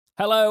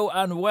Hello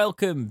and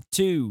welcome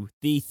to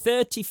the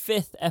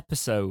 35th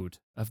episode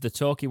of the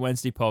Talking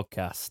Wednesday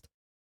podcast.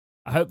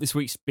 I hope this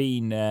week's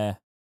been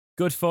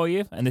good for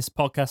you and this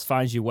podcast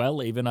finds you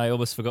well, even I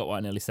almost forgot what I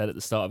nearly said at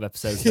the start of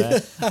episodes there.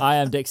 I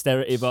am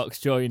Dexterity Box,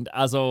 joined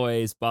as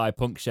always by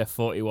Punk Chef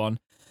 41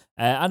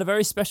 and a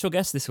very special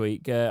guest this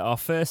week, our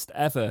first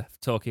ever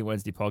Talking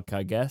Wednesday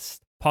podcast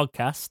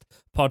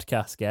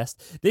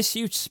guest. This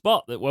huge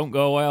spot that won't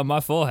go away on my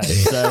forehead,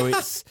 so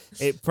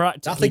it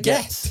practically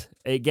gets...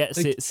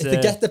 It's a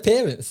guest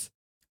appearance.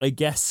 A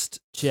guest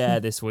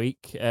chair this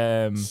week.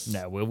 No,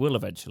 we'll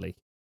eventually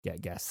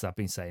get guests. I've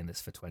been saying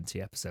this for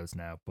 20 episodes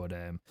now, but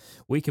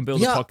we can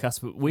build a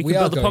podcast. We can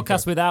build a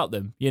podcast without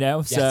them, you know.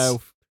 Yes. So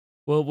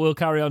we'll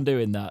carry on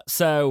doing that.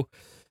 So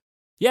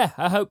yeah,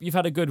 I hope you've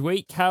had a good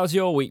week. How's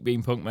your week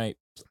been, Punk mate?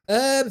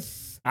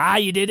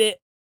 You did it.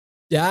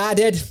 Yeah, I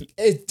did.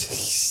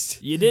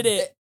 You did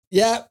it.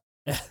 Yeah.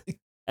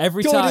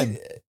 Every time.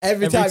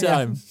 Every time.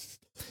 Yeah.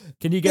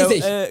 Can you go?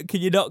 Can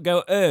you not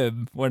go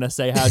when I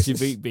say how's your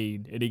week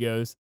been? And he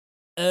goes,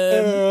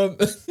 Carry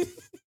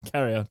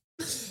on.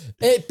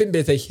 It's been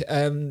busy.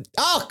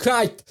 Oh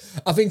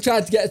Christ! I've been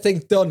trying to get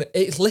things done.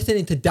 It's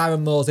listening to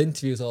Darren Moore's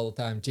interviews all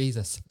the time.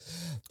 Jesus,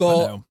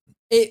 but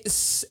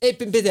it's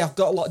been busy. I've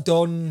got a lot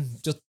done,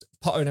 just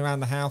pottering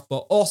around the house, but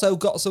also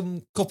got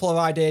some couple of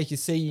ideas.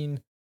 You've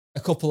seen a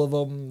couple of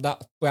them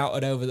that were out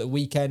and over the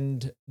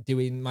weekend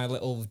doing my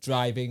little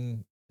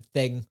driving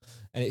thing,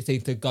 and it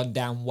seems to have gone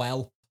down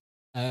well.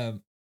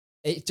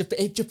 It's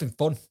just been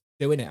fun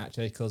doing it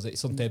actually, because it's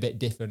something a bit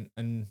different,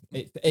 and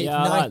it's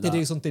nice to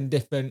do something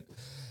different.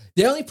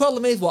 The only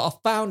problem is what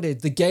I've found is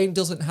the game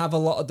doesn't have a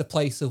lot of the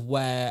places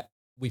where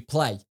we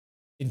play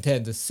in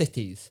terms of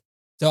cities,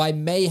 so I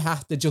may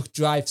have to just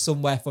drive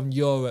somewhere from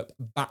Europe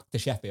back to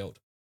Sheffield,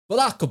 but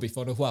that could be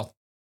fun as well.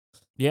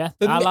 Yeah,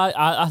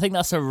 I think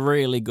that's a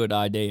really good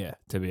idea,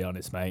 to be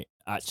honest, mate.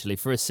 Actually,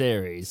 for a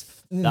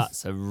series,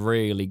 that's a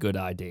really good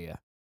idea.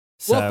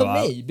 So, well,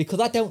 for me, because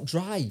I don't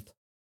drive,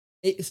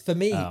 it's for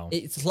me.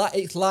 It's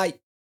like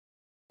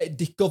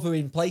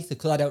discovering places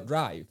because I don't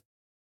drive.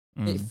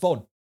 It's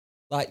fun.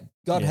 Like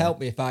God help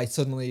me if my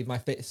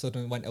fit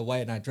suddenly went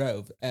away and I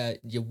drove.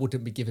 You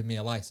wouldn't be giving me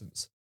a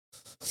license.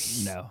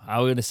 No,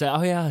 I was gonna say.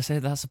 Oh yeah, I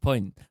said that's the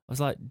point. I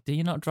was like, do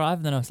you not drive?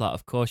 And then I was like,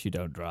 of course you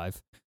don't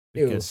drive,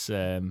 because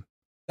that'd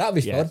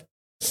be fun.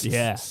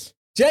 Yeah.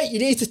 Jake, you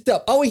need to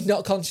stop. Oh, he's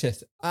not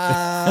conscious.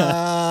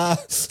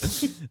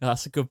 That's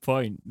a good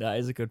point. That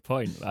is a good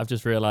point. I've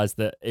just realised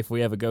that if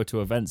we ever go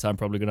to events, I'm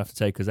probably going to have to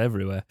take us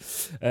everywhere.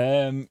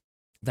 Then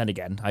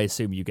again, I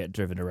assume you get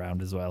driven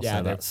around as well. Yeah,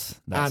 so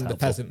that's and helpful. the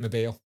peasant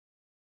mobile.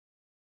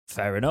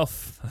 Fair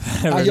enough.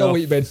 How's your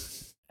week been?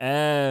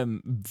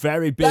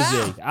 Very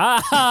busy. For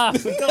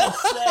God's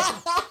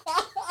sake.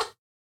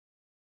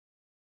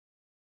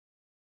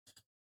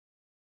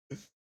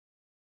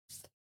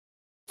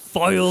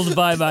 Foiled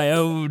by my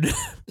own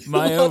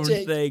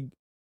thing.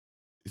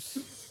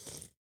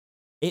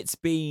 It's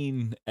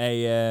been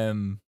a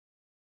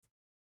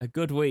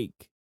good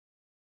week.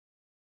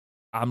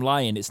 I'm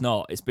lying, it's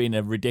not. It's been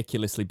a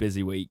ridiculously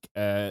busy week.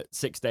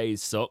 6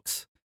 days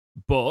sucks,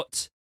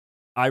 but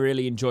I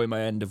really enjoy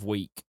my end of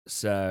week,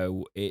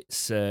 so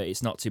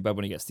it's not too bad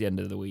when it gets to the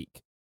end of the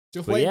week.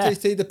 Just wait till you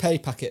see the pay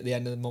packet at the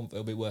end of the month.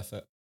 It'll be worth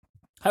it.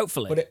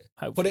 Hopefully.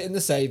 Put it in the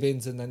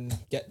savings and then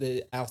get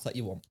the house that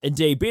you want.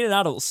 Indeed, being an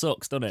adult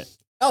sucks, doesn't it?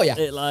 Oh yeah.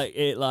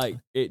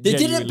 They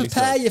didn't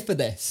prepare you for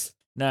this.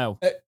 No.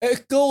 At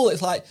school,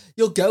 it's like,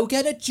 you'll go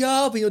get a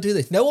job and you'll do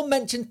this. No one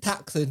mentioned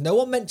taxes. No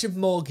one mentioned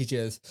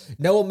mortgages.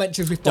 No one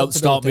mentioned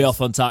responsibilities. Don't start me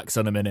off on tax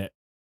in a minute.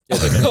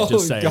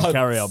 Just saying, God.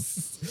 Carry on.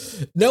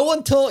 No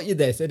one taught you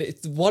this, and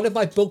it's one of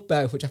my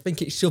bugbears, which I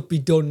think it should be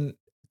done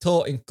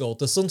taught in school.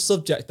 There's some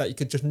subject that you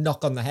could just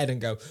knock on the head and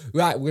go,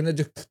 right, we're going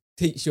to just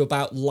teach you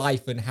about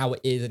life and how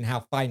it is and how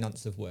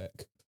finances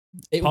work.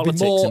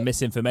 Politics and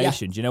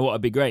misinformation. Yeah. Do you know what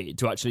would be great?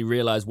 To actually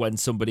realise when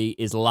somebody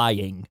is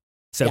lying.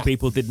 So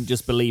people didn't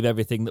just believe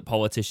everything that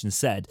politicians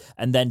said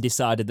and then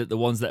decided that the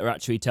ones that are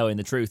actually telling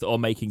the truth or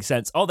making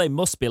sense, they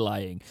must be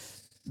lying.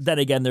 Then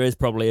again, there is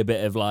probably a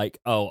bit of like,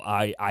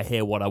 I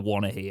hear what I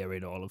want to hear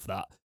in all of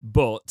that.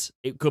 But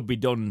it could be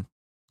done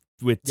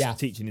with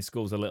teaching in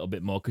schools a little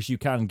bit more, because you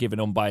can give an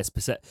unbiased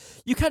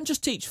perspective. You can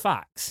just teach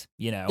facts,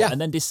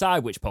 and then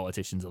decide which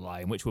politicians are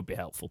lying, which would be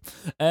helpful.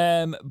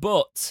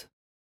 But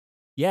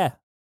yeah,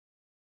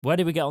 where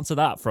did we get onto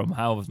that from?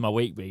 How has my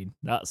week been?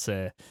 That's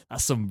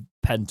some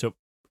pent up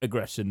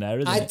aggression there,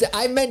 isn't it?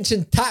 I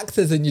mentioned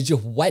taxes and you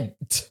just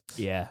went.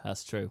 Yeah,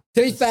 that's true.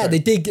 To be fair, they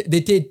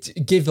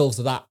did give us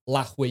that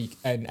last week,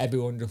 and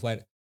everyone just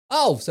went,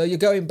 oh, so you're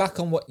going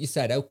back on what you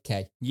said,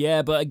 okay.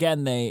 Yeah, but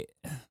again,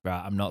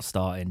 I'm not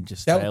starting,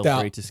 just feel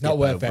free to skip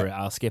over it.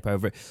 I'll skip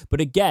over it.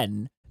 But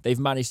again, they've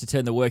managed to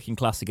turn the working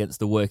class against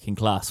the working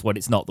class when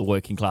it's not the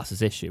working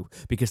class's issue,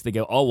 because they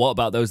go, what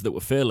about those that were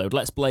furloughed?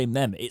 Let's blame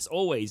them. It's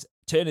always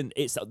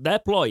their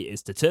ploy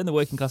is to turn the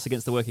working class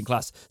against the working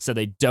class, so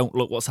they don't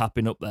look what's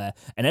happening up there.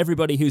 And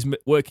everybody who's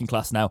working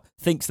class now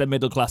thinks they're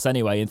middle class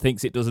anyway, and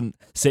thinks it doesn't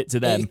sit to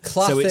them.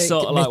 So it's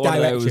sort of like one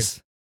of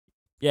those.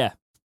 Yeah.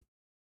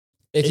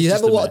 If you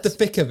ever wanted the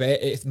thick of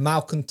it, it's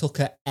Malcolm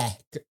Tucker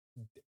Eck,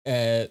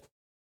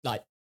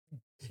 like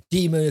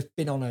demon of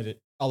phenology.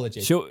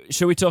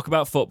 Shall we talk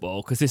about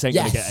football? Because this ain't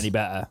going to get any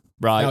better,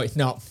 right? No, it's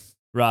not.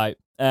 Right.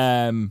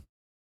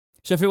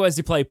 Sheffield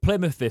Wednesday play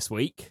Plymouth this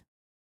week.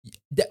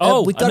 We've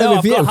got a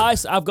review.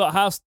 I've got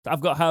house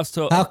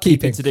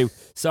housekeeping to do.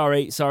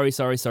 Sorry.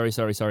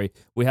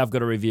 We have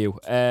got a review.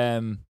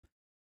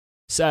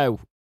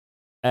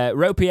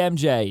 Ropey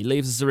MJ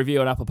leaves us a review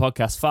on Apple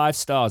Podcasts, 5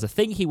 stars. I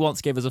think he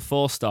once gave us a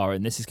 4-star,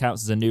 and this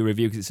counts as a new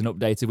review because it's an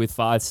updated with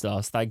 5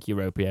 stars. Thank you,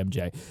 Ropey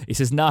MJ. He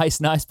says, nice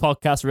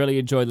podcast. Really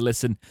enjoy the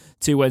listen.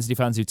 2 Wednesday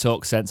fans who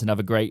talk sense and have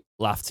a great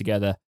laugh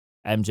together.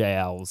 MJ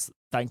Owls.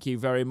 Thank you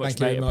very much,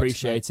 mate.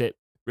 Appreciate it.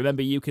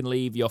 Remember, you can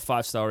leave your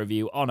 5-star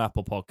review on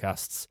Apple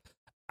Podcasts,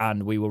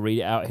 and we will read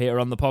it out here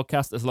on the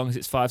podcast as long as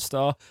it's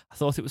 5-star. I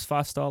thought it was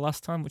 5-star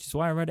last time, which is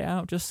why I read it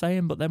out, just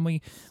saying, but then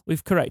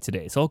we've corrected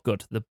it. It's all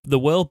good. The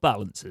world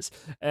balances.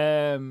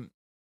 And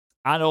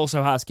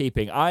also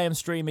housekeeping. I am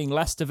streaming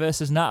Leicester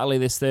versus Natalie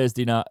this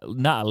Thursday night.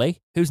 Natalie?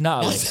 Who's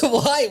Natalie?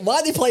 Why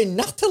are they playing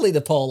Natalie, the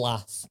poor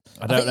lass?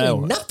 I don't know.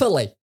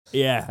 Napoli.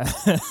 Yeah.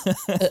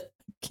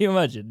 Can you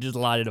imagine just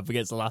lining up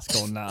against the last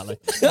call, Natalie?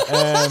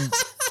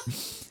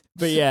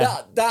 But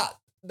yeah. No,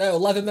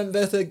 11-man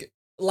birthday.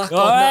 Where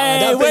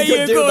are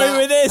you going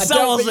with this?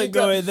 I wasn't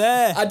going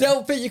there. I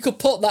don't think you could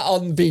put that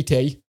on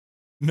BT.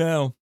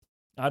 No,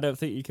 I don't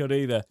think you could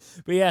either.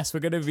 But yes, we're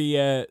going to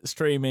be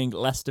streaming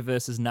Leicester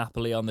versus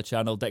Napoli on the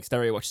channel.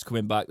 Dexterity Watch is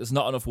coming back. There's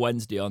not enough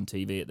Wednesday on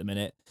TV at the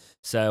minute,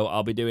 so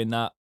I'll be doing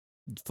that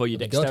for your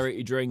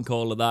dexterity drink,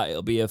 all of that.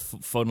 It'll be a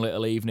fun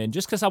little evening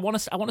just because I want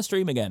to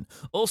stream again.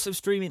 Also,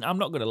 streaming, I'm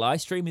not going to lie,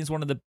 streaming is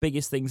one of the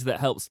biggest things that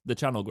helps the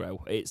channel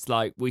grow. It's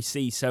like we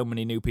see so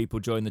many new people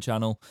join the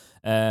channel,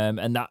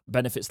 and that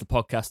benefits the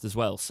podcast as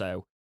well.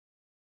 So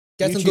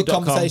get some good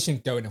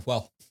conversation going as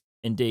well.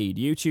 Indeed,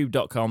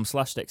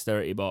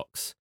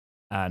 youtube.com/dexteritybox,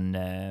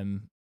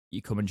 and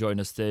you come and join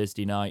us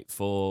Thursday night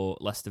for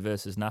Leicester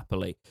versus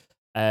Napoli.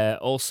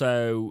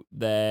 Also,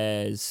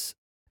 there's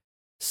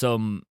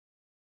some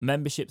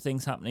membership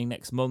things happening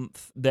next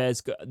month.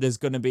 There's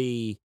going to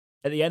be,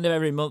 at the end of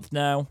every month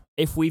now,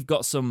 if we've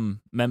got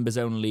some members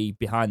only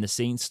behind the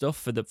scenes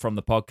stuff from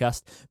the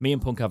podcast, me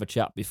and Punk have a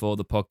chat before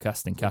the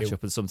podcast and catch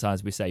up, and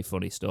sometimes we say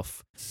funny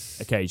stuff,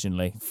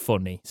 occasionally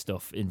funny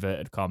stuff,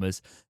 inverted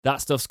commas.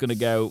 That stuff's going to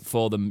go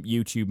for the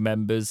YouTube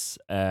members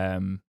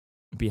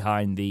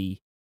behind the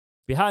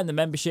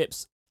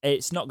memberships.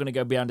 It's not going to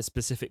go behind a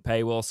specific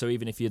paywall, so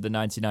even if you're the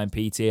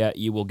 99p tier,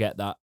 you will get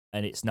that.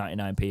 And it's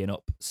 99p and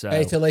up. So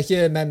basically, if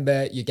you're a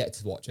member, you get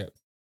to watch it.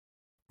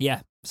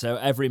 Yeah. So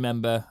every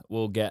member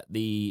will get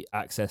the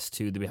access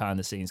to the behind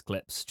the scenes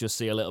clips. Just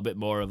see a little bit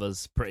more of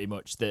us, pretty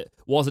much. That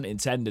wasn't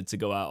intended to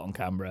go out on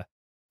camera,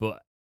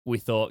 but we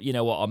thought, you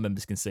know what, our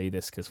members can see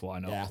this because why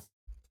not? Yeah.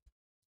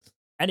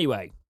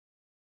 Anyway,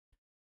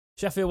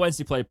 Sheffield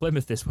Wednesday played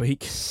Plymouth this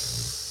week.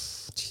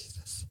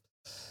 Jesus.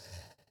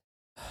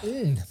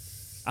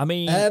 I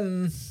mean,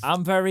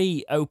 I'm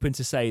very open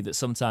to say that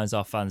sometimes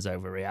our fans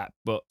overreact,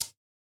 but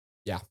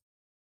yeah.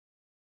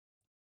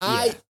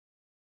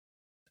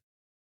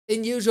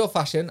 In usual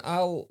fashion,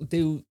 I'll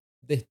do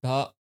this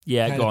part.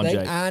 Yeah, go on,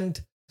 Jake. And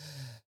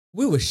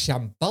we were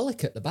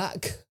shambolic at the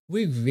back.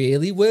 We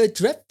really were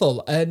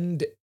dreadful,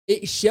 and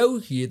it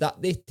shows you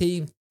that this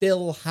team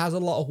still has a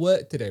lot of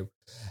work to do.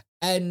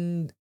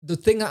 And the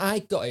thing that I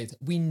got is,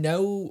 we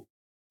know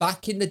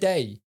back in the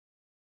day,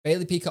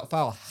 Bailey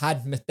Peacock-Farrell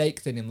had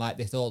mistakes in him like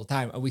this all the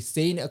time, and we've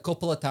seen it a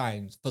couple of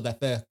times for their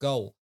first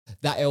goal,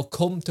 that he'll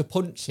come to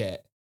punch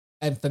it,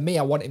 and for me,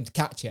 I want him to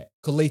catch it,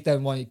 because at least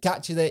then when he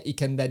catches it, he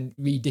can then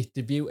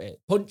redistribute it.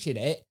 Punching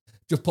it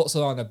just puts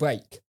it on a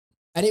break,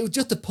 and it was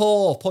just a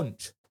poor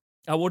punch.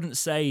 I wouldn't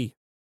say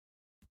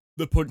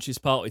the punch is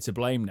partly to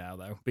blame now,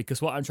 though,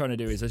 because what I'm trying to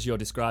do is, as you're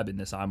describing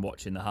this, I'm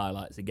watching the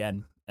highlights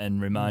again and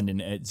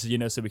reminding it,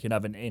 so we can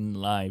have an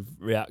in-live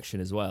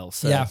reaction as well.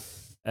 So, yeah.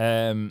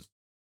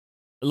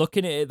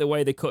 Looking at it the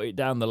way they cut it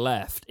down the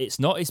left, it's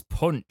not his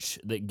punch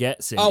that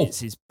gets him,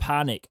 it's his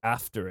panic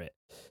after it.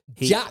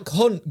 Jack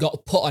Hunt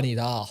got put on his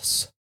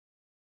arse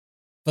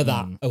for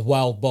that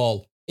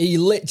ball. He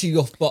literally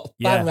just got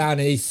bang around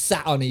and he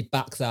sat on his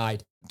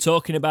backside.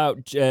 Talking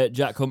about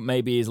Jack Hunt,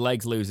 maybe his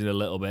legs losing a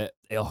little bit.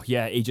 Oh,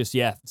 yeah, he just,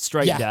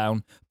 straight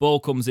down.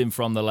 Ball comes in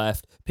from the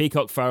left.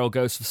 Peacock-Farrell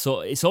goes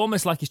for it's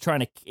almost like he's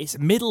trying to, it's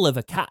middle of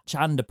a catch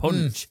and a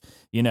punch,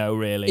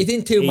 really. He's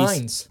in two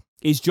minds.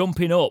 He's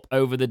jumping up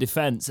over the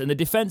defence, and the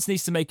defence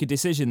needs to make a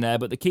decision there,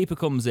 but the keeper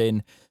comes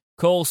in,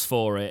 calls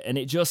for it, and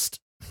it just...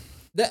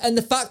 And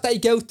the fact that he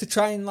goes to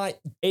try and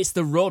It's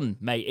the run,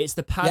 mate. It's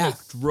the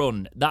panicked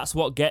run. That's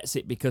what gets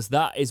it, because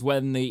that is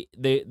when the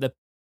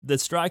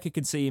striker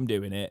can see him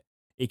doing it,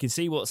 he can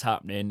see what's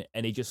happening,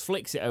 and he just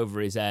flicks it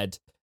over his head,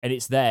 and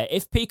it's there.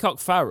 If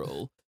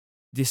Peacock-Farrell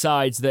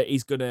decides that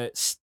he's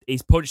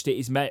punched it,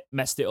 he's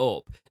messed it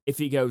up. If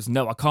he goes,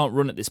 no, I can't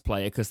run at this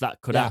player because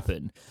that could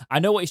happen. I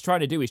know what he's trying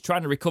to do. He's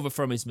trying to recover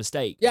from his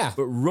mistake. Yeah.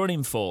 But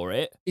running for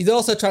it. He's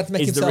also trying to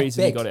make himself big. Is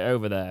the reason he got it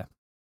over there.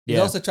 He's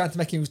also trying to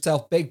make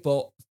himself big,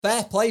 but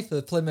fair play for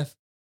the Plymouth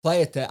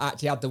player to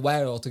actually have the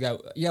wherewithal to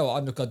go,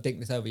 I'm not going to dink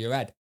this over your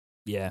head.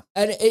 Yeah.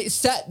 And it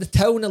set the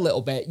tone a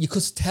little bit. You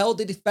could tell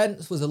the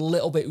defence was a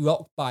little bit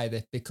rocked by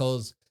this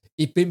because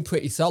he'd been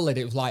pretty solid.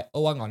 It was like,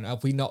 oh, hang on,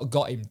 have we not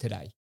got him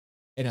today?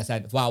 In a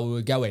sense, while we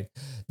were going.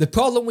 The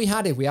problem we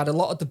had is we had a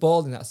lot of the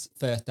ball in that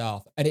first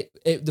half. And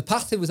the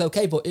passing was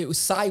okay, but it was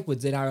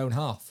sideways in our own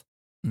half.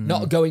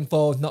 Not going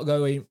forward, not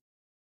going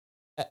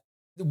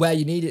where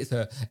you need it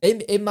to.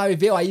 In my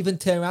review, I even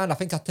turned around. I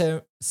think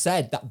I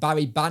said that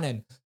Barry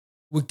Bannon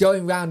was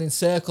going round in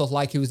circles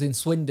like he was in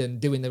Swindon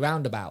doing the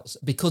roundabouts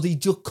because he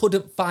just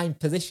couldn't find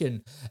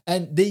position.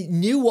 And they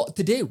knew what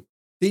to do.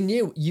 They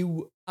knew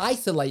you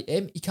isolate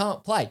him, he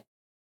can't play.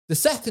 The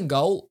second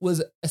goal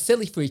was a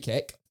silly free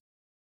kick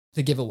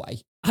to give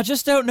away. I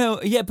just don't know.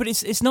 Yeah, but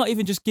it's not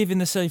even just giving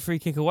the silly free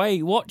kick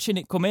away. Watching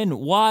it come in,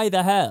 why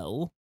the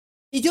hell?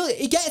 He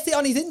gets it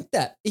on his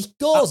instep. He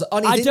scores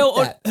on his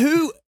instep.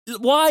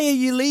 Why are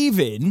you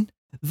leaving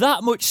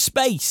that much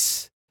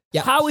space?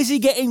 Yep. How is he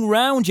getting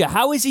round you?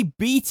 How is he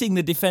beating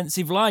the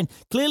defensive line?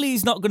 Clearly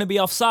he's not going to be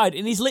offside,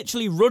 and he's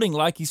literally running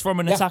like he's from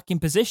an attacking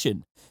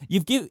position.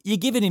 You're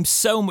giving him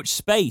so much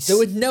space. There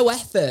was no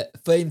effort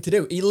for him to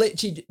do.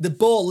 The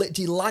ball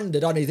literally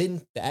landed on his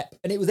instep,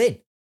 and it was in.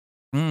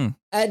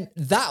 And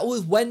that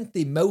was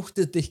Wednesday most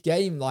of this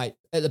game, like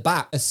at the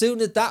back. As soon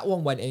as that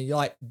one went in, you're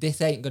like,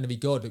 this ain't going to be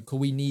good because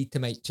we need to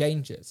make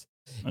changes.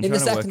 I'm trying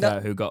to work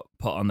out who got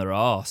put on their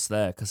arse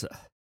there because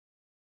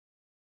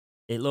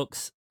it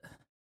looks,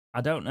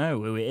 I don't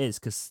know who it is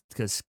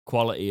because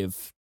quality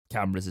of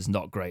cameras is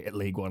not great at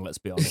League One, let's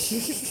be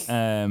honest.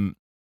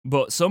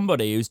 But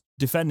somebody who's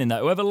defending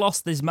that, whoever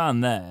lost this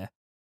man there,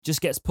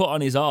 just gets put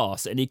on his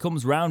arse and he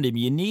comes round him.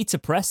 You need to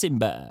press him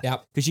better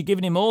because you're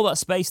giving him all that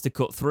space to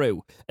cut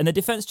through and the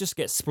defence just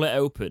gets split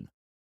open.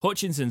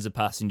 Hutchinson's a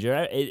passenger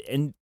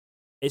and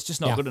it's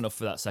just not good enough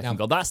for that second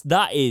goal.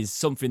 That is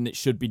something that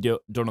should be done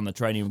on the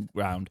training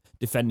ground,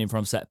 defending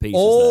from set pieces.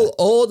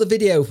 All the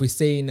videos we've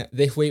seen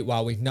this week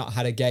while we've not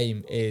had a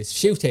game is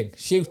shooting.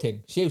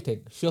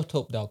 Shut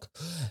up, dog.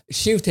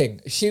 Shooting.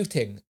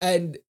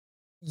 And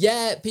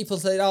people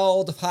say,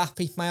 all the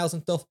happy smiles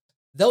and stuff.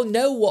 They'll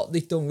know what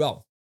they've done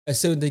wrong as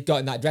soon as they've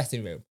got in that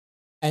dressing room.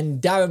 And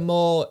Darren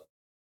Moore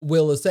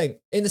will think.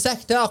 In the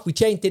second half, we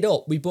changed it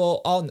up. We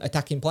brought on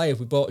attacking players.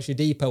 We brought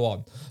Shodipo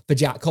on for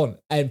Jack Hunt.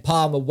 And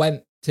Palmer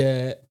went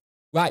to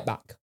right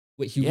back,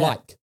 which you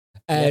like.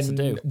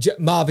 And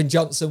Marvin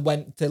Johnson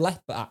went to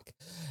left back.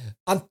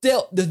 I'm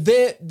still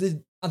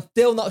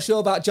not sure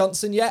about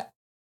Johnson yet.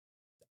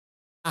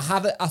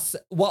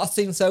 What I've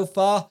seen so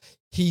far,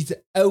 he's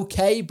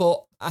okay,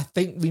 but I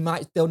think we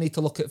might still need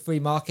to look at free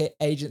market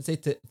agency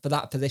for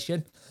that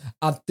position.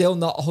 I'm still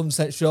not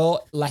 100% sure.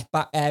 Left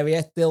back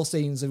area still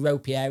seems a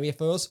ropey area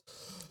for us.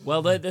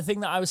 Well, the thing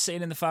that I was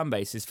seeing in the fan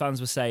base is fans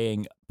were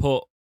saying,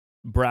 put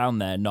Brown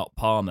there, not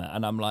Palmer.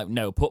 And I'm like,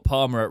 no, put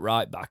Palmer at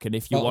right back. And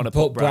if you want to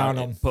put Brown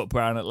on, put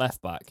Brown at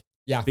left back.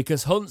 Yeah.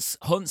 Because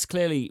Hunt's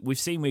clearly, we've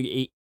seen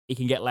he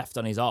can get left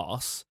on his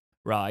arse,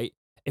 right?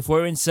 If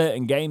we're in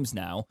certain games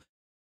now,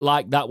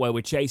 like that where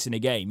we're chasing a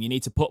game, you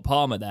need to put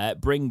Palmer there,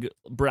 bring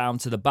Brown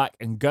to the back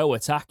and go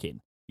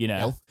attacking,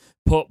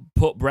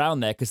 Put Brown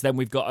there because then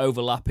we've got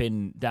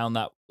overlapping down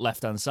that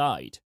left-hand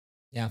side.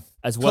 Yeah.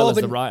 As well as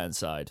the right-hand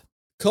side.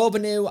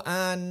 Corbeanu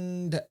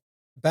and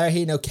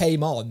Berahino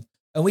came on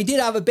and we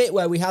did have a bit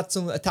where we had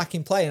some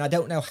attacking play and I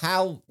don't know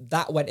how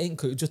that went in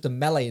because it was just a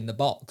melee in the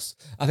box.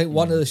 I think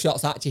one of the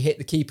shots actually hit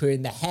the keeper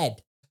in the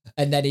head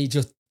and then he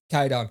just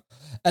carried on.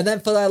 And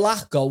then for their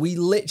last goal, we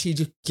literally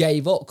just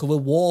gave up because we're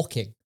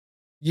walking.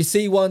 You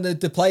see one of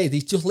the players,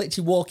 he's just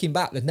literally walking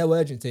back. There's no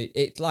urgency.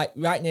 It's like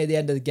right near the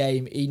end of the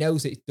game. He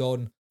knows it's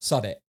done.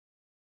 Sod it.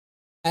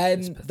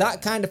 And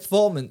that kind of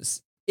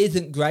performance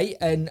isn't great.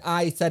 And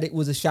I said it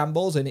was a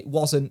shambles and it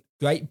wasn't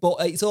great. But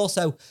it's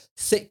also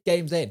 6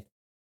 games in.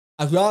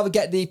 I'd rather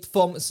get the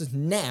performances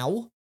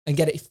now and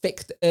get it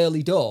fixed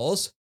early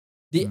doors.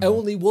 The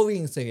only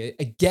worrying thing is,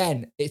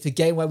 again, it's a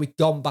game where we've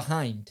gone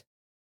behind.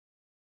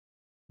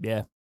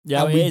 Yeah.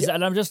 Yeah, it is,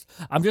 and I'm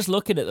just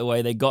looking at the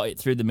way they got it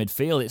through the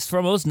midfield. It's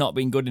from us not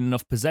being good in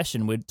enough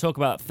possession. We'd talk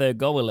about third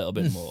goal a little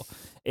bit more.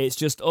 It's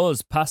just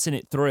us passing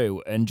it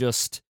through and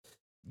just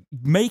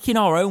making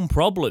our own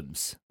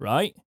problems,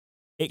 right?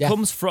 It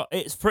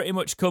pretty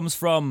much comes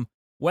from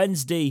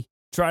Wednesday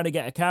trying to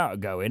get a counter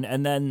going,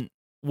 and then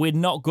we're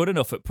not good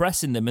enough at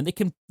pressing them, and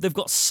they've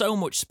got so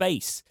much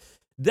space.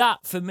 That,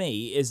 for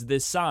me, is the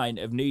sign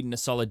of needing a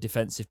solid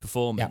defensive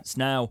performance.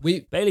 Yeah. Now,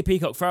 Bailey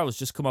Peacock-Farrell's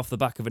just come off the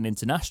back of an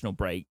international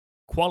break,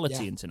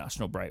 quality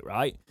international break,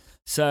 right?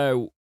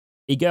 So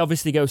he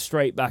obviously goes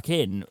straight back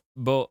in,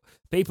 but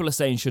people are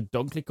saying, should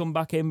Dunkley come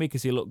back in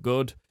because he looked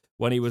good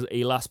when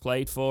he last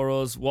played for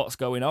us? What's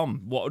going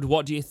on?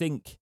 What do you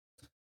think?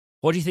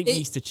 What do you think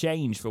needs to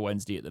change for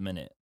Wednesday at the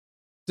minute?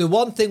 The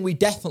one thing we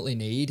definitely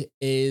need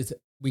is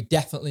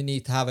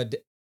to have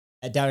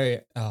a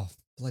Dario... Oh,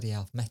 bloody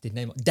hell, messed his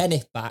name up.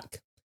 Dennis back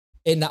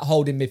in that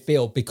holding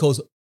midfield because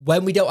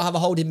when we don't have a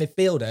holding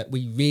midfielder,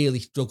 we really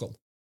struggle.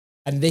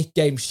 And this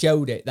game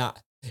showed it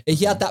that if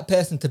you had that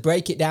person to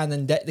break it down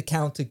and get the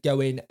counter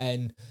going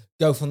and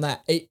go from there.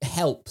 It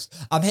helps.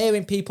 I'm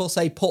hearing people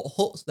say put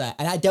Hutch there,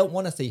 and I don't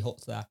want to see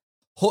Hutch there.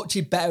 Hutch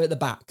is better at the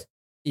back.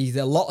 He's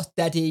a lot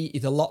steady.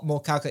 He's a lot more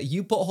calculated.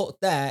 You put Hutch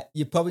there,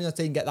 you're probably going to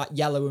see him get that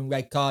yellow and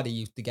red card he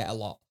used to get a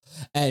lot.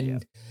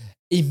 And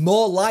he's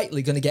more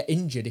likely going to get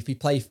injured if he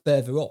plays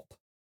further up.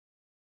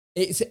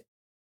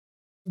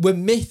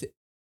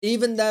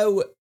 Even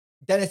though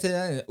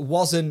Dennis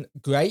wasn't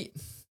great,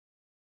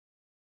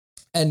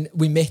 and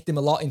we missed him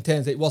a lot in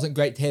terms of it wasn't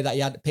great to hear that he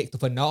had picked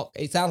up a knock.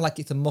 It sounds like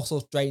it's a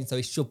muscle strain, so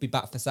he should be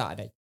back for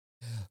Saturday.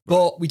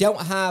 But we don't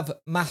have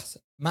Mass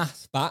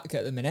back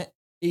at the minute.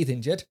 He's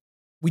injured.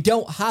 We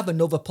don't have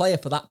another player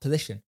for that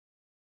position.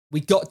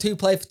 We got 2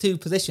 players for 2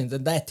 positions,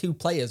 and they're 2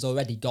 players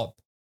already gone.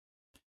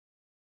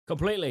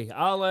 Completely.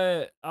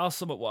 I'll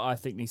sum up what I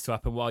think needs to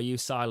happen while you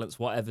silence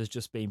whatever's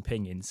just been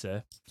pinging,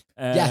 sir.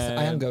 Yes,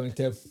 I am going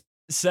to.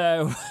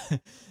 So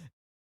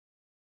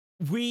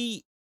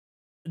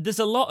there's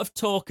a lot of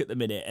talk at the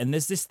minute, and there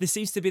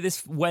seems to be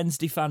this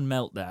Wednesday fan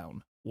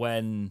meltdown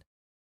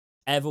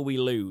whenever we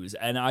lose.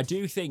 And I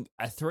do think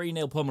a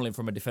 3-0 pummeling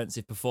from a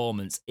defensive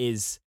performance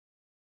is...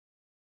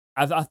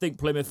 I think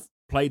Plymouth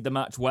played the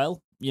match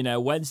well. You know,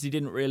 Wednesday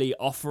didn't really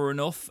offer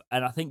enough,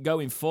 and I think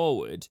going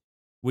forward,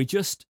 we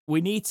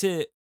need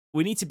to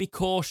be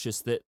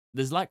cautious that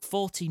there's like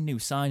 14 new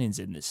signings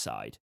in this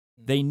side.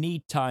 They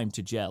need time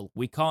to gel.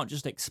 We can't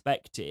just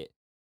expect it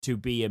to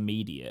be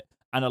immediate.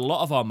 And a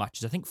lot of our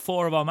matches, I think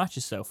 4 of our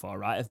matches so far,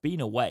 right, have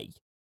been away.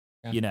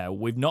 Yeah. You know,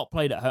 we've not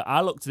played at home. I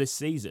looked this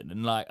season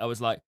and I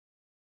was like,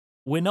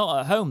 we're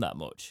not at home that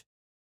much.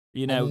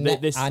 You know,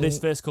 this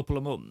first couple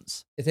of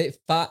months. Is it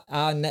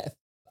our net?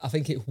 I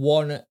think it's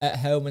 1 at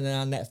home, and then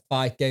our next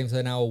 5 games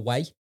are now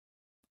away.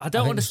 I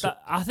don't understand.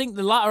 I think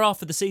the latter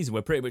half of the season,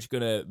 we're pretty much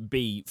going to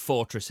be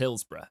Fortress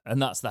Hillsborough, and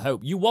that's the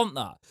hope. You want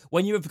that.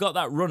 When you have got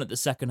that run at the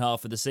second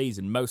half of the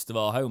season, most of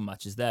our home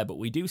matches there, but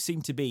we do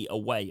seem to be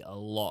away a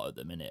lot at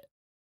the minute.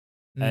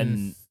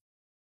 And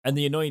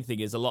the annoying thing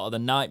is a lot of the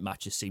night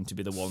matches seem to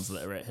be the ones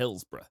that are at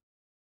Hillsborough.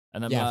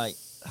 And I'm like,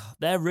 oh,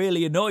 they're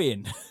really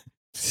annoying.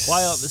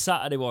 Why aren't the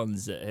Saturday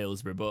ones at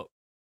Hillsborough? But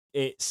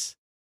it's...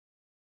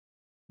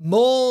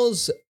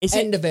 Moore's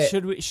end of it.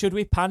 Should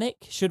we panic?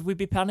 Should we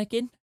be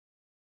panicking?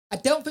 I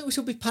don't think we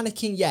should be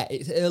panicking yet.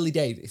 It's early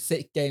days. It's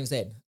 6 games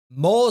in.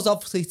 Moore's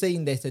obviously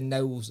seen this and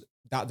knows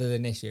that there's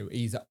an issue.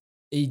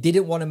 He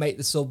didn't want to make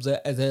the subs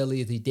as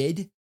early as he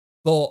did,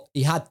 but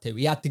he had to.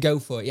 He had to go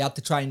for it. He had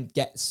to try and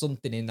get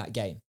something in that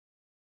game.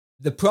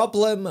 The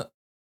problem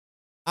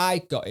I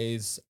got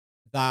is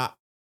that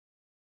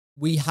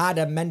we had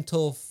a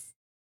mental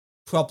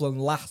problem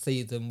last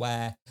season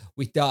where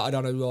we started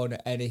on a run,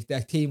 and if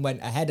the team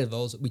went ahead of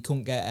us, we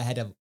couldn't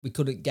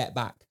get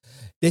back.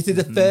 This is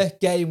the first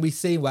game we've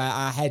seen where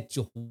our head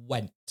just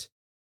went.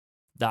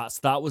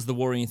 That was the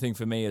worrying thing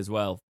for me as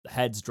well.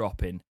 Heads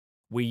dropping.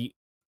 We,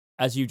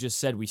 as you just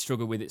said, we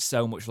struggled with it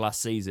so much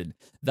last season.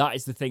 That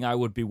is the thing I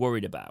would be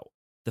worried about.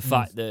 The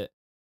fact that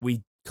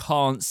we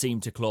can't seem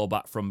to claw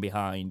back from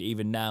behind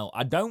even now.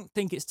 I don't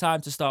think it's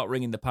time to start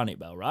ringing the panic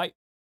bell, right?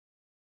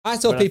 I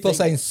saw people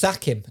saying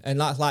sack him, and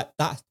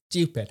that's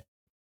stupid.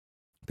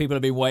 People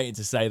have been waiting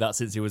to say that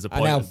since he was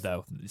appointed,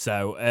 though.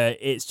 So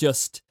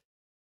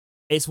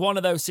it's one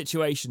of those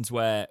situations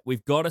where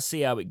we've got to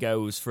see how it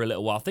goes for a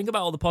little while. Think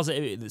about all the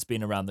positivity that's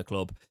been around the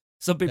club.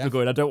 Some people are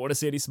going, I don't want to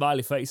see any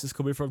smiley faces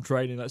coming from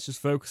training. Let's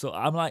just focus on...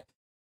 I'm like,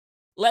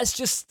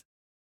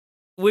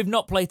 we've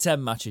not played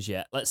 10 matches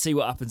yet. Let's see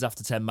what happens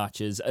after 10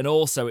 matches. And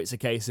also, it's a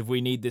case of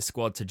we need this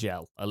squad to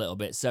gel a little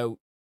bit. So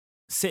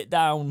sit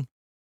down,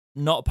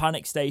 not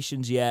panic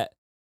stations yet.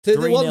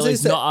 3-0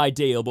 is not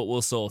ideal, but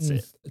we'll sort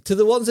it. To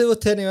the ones who were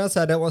turning around,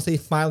 so I don't want to see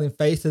smiling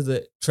faces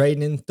at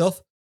training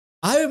stuff.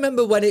 I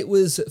remember when it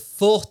was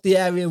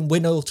Fortieri and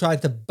Winnall trying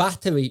to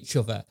batter each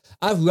other.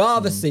 I'd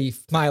rather see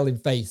smiling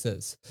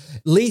faces.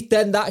 At least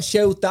then that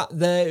shows that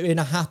they're in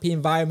a happy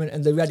environment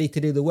and they're ready to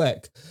do the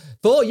work.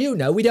 For all you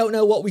know, we don't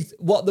know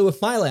what they were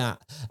smiling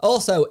at.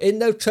 Also, in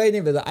those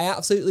training videos, I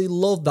absolutely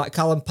love that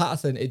Callum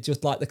Patterson is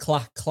just like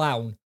the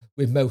clown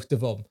with most of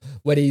them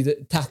when he's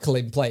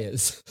tackling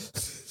players.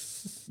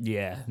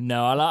 Yeah,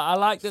 no, I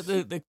like that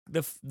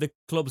the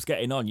club's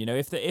getting on. You know,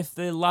 if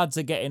the lads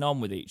are getting on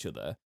with each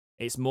other,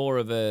 it's more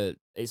of a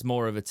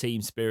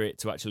team spirit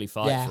to actually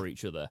fight for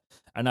each other.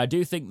 And I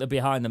do think that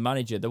behind the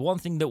manager, the one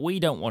thing that we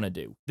don't want to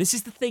do, this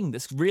is the thing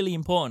that's really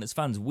important as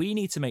fans, we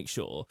need to make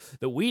sure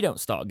that we don't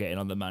start getting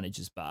on the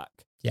manager's back.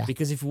 Yeah.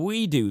 Because if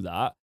we do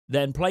that,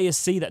 then players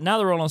see that. Now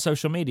they're all on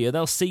social media,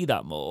 they'll see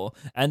that more,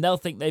 and they'll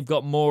think they've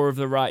got more of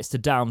the rights to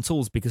down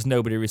tools because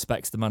nobody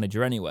respects the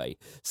manager anyway.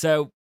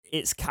 So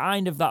it's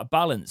kind of that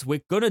balance.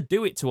 We're going to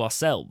do it to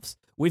ourselves.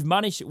 We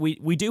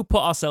do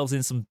put ourselves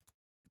in some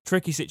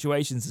tricky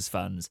situations as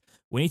fans.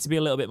 We need to be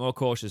a little bit more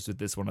cautious with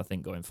this one, I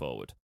think, going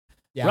forward.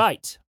 Yeah.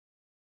 Right.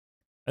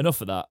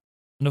 Enough of that.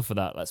 enough of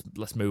that.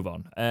 Let's move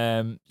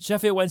on.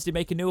 Sheffield Wednesday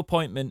make a new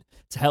appointment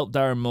to help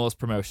Darren Moore's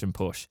promotion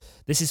push.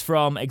 This is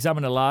from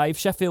Examiner Live.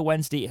 Sheffield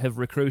Wednesday have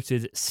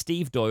recruited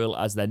Steve Doyle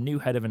as their new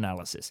head of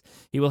analysis.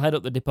 He will head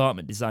up the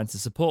department designed to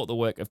support the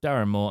work of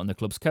Darren Moore and the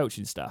club's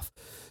coaching staff.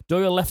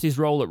 Doyle left his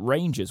role at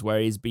Rangers, where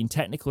he's been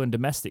technical and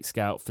domestic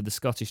scout for the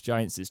Scottish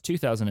Giants since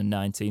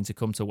 2019, to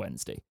come to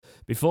Wednesday.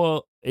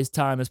 Before his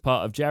time as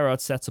part of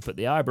Gerrard's setup at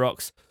the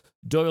Ibrox,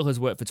 Doyle has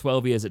worked for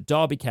 12 years at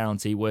Derby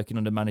County, working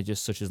under managers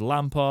such as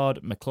Lampard,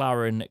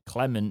 McLaren,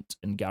 Clement,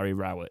 and Gary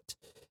Rowett.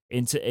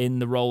 In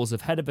the roles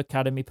of head of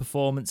academy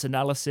performance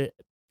analysis,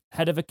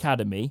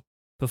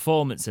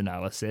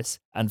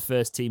 and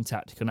first team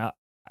tactical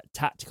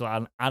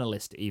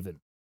analyst. Even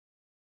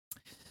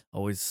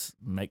always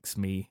makes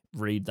me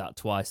read that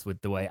twice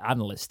with the way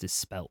analyst is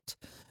spelt.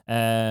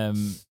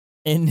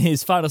 In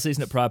his final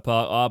season at Pride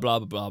Park, blah, blah,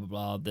 blah, blah,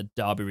 blah, the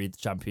Derby Read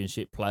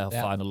Championship playoff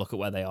final, look at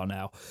where they are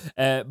now.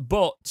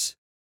 But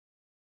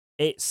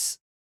it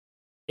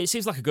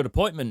seems like a good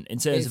appointment in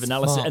terms of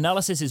analysis. Smart.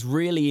 Analysis is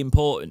really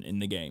important in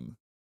the game.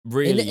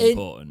 Really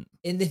important.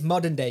 In this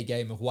modern day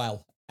game as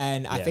well.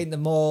 And I think the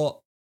more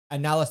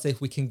analysis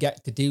we can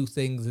get to do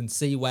things and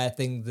see where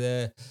things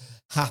are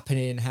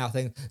happening and how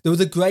things... There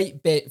was a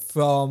great bit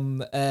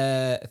from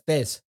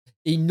Fizz.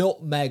 He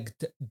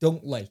nutmegged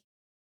Dunkley.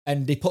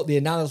 And they put the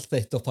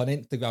analysis up on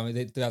Instagram, with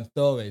Instagram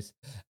stories,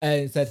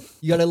 and it said,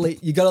 you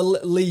gotta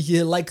leave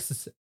your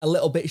legs a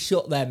little bit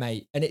shut there,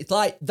 mate. And it's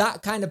like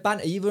that kind of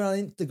banter, even on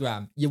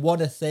Instagram, you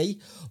want to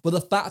see. But the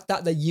fact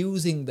that they're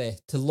using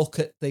this to look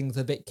at things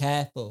a bit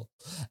careful.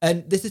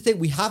 And this is the thing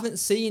we haven't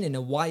seen in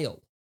a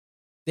while.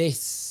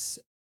 This,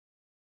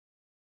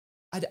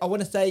 I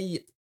want to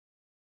say,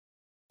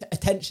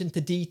 attention to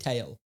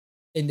detail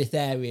in this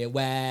area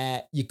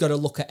where you've got to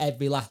look at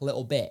every last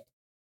little bit.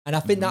 And I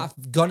think that's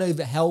going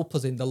to help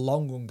us in the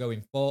long run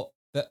going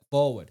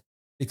forward.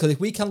 Because if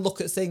we can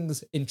look at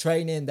things in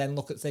training, then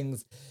look at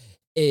things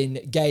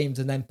in games,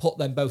 and then put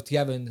them both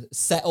together and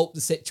set up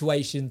the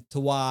situation to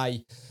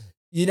why,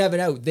 you never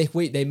know, this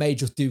week they may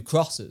just do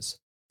crosses.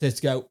 To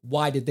go,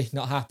 why did this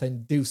not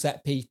happen? Do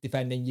set piece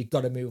defending, you've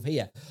got to move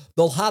here.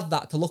 They'll have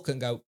that to look at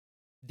and go,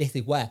 this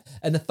is where.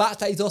 And the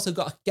fact that he's also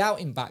got a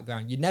scouting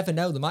background, you never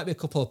know. There might be a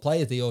couple of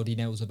players he already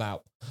knows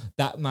about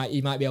that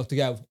he might be able to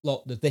go,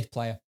 look, there's this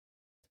player.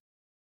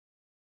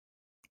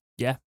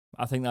 Yeah,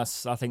 I think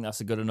that's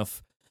a good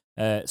enough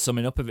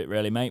summing up of it,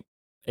 really, mate.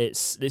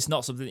 It's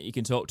not something that you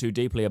can talk too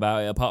deeply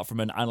about, apart from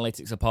an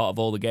analytics are part of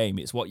all the game.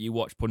 It's what you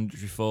watch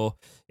punditry for.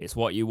 It's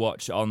what you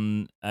watch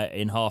on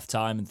in half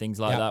time and things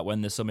like that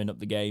when they're summing up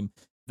the game.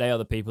 They are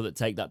the people that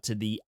take that to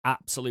the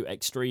absolute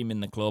extreme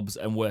in the clubs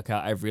and work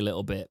out every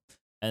little bit.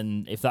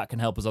 And if that can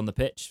help us on the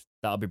pitch,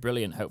 that'll be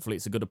brilliant. Hopefully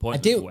it's a good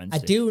appointment for Wednesday.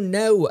 I do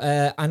know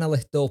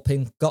analyst up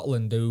in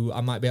Scotland who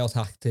I might be able to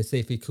ask to see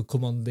if he could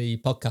come on the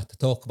podcast to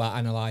talk about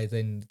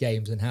analysing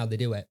games and how they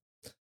do it.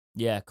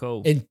 Yeah,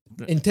 cool.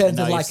 In terms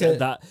of like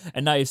that,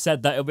 and now you've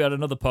said that, it'll be on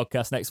another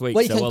podcast next week.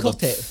 Well, you can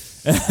cut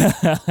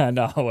it.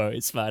 No, well,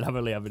 it's fine.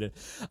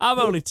 I'm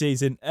only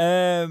teasing.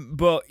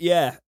 But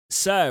yeah,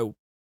 so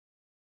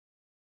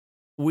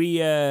we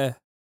do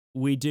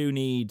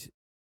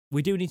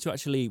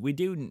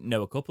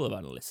know a couple of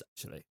analysts,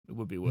 actually. It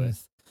would be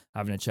worth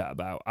having a chat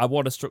about. I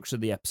want to structure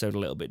the episode a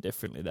little bit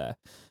differently there.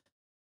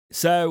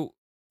 So,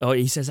 he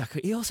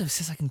also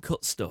says I can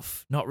cut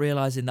stuff, not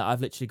realising that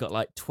I've literally got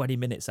like 20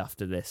 minutes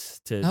after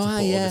this to put all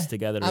this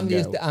together. I'm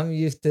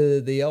used to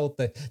the old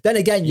thing. Then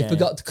again, you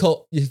forgot to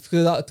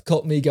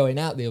cut me going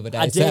out the other day.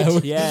 I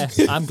did, yeah.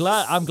 I'm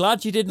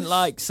glad you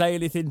didn't say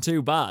anything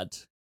too bad.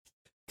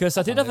 Because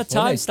I did have a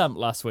timestamp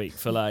last week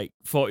for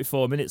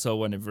 44 minutes or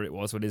whenever it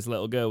was when his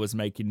little girl was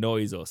making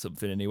noise or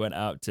something and he went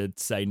out to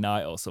say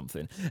night or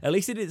something. At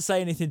least he didn't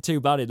say anything too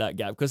bad in that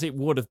gap because it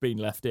would have been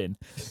left in.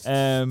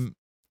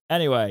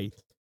 Anyway,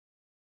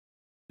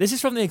 this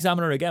is from the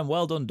Examiner again.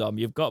 Well done, Dom.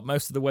 You've got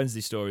most of the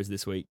Wednesday stories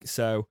this week.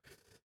 So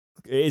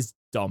it is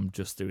Dom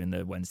just doing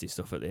the Wednesday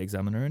stuff at the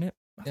Examiner, isn't it?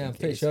 I'm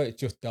pretty sure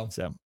it's just Dom.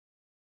 So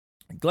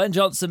Glenn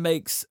Johnson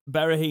makes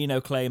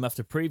Berahino claim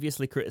after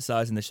previously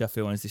criticising the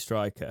Sheffield Wednesday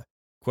striker.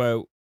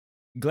 Quote,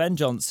 Glenn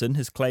Johnson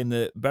has claimed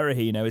that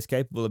Berahino is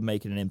capable of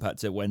making an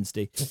impact at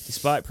Wednesday,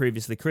 despite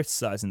previously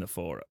criticising the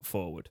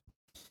forward.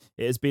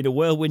 It has been a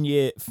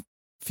whirlwind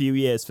few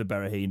years for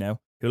Berahino,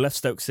 who left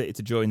Stoke City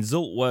to join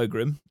Zulte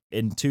Waregem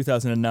in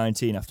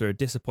 2019 after a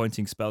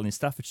disappointing spell in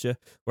Staffordshire,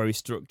 where he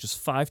struck just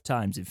 5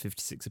 times in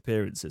 56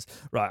 appearances.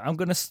 Right, I'm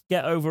going to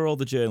get over all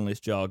the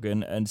journalist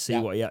jargon and see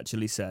what he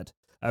actually said.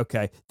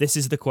 Okay, this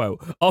is the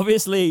quote.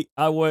 Obviously,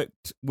 I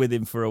worked with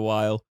him for a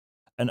while.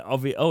 And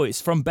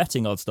it's from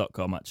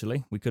bettingodds.com,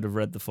 actually. We could have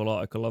read the full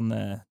article on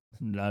there.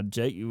 No,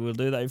 Jake, you will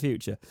do that in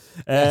future.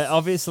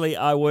 Obviously,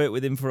 I worked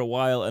with him for a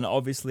while, and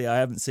obviously I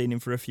haven't seen him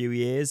for a few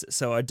years,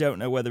 so I don't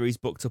know whether he's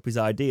booked up his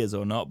ideas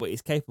or not, but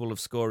he's capable of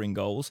scoring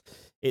goals.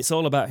 It's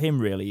all about him,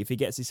 really. If he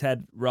gets his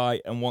head right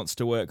and wants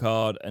to work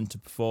hard and to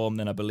perform,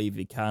 then I believe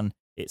he can.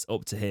 It's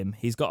up to him.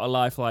 He's got a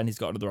lifeline. He's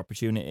got another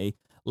opportunity.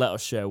 Let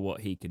us show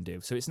what he can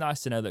do. So it's nice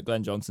to know that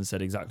Glenn Johnson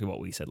said exactly what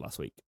we said last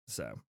week.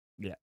 So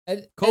Yeah.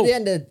 Cool. At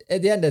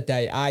the end of the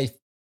day,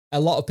 a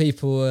lot of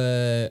people,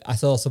 I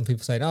saw some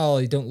people saying, "Oh,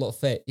 he don't look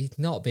fit." He's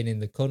not been in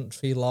the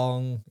country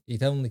long.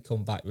 He's only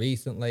come back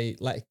recently.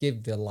 Let's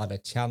give the lad a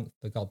chance,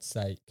 for God's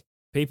sake.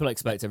 People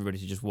expect everybody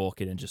to just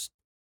walk in and just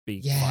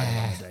be fine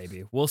on the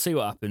debut. We'll see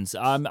what happens.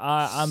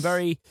 I'm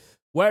very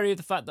wary of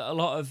the fact that a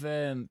lot of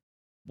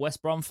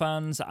West Brom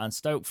fans and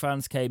Stoke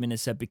fans came in and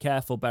said, "Be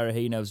careful,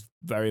 Berahino's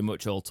very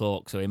much all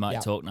talk, so he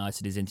might talk nice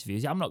in his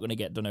interviews." I'm not going to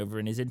get done over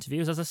in his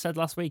interviews. As I said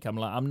last week, I'm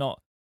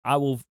not. I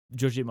will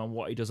judge him on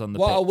what he does on the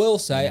pitch. What I will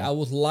say, I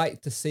would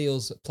like to see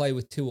us play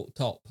with two up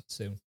top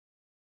soon.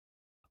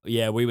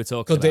 Yeah, we were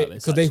talking about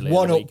this. Because if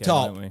one up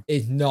top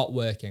is not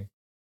working.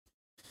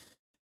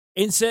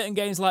 In certain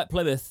games like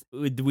Plymouth,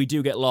 we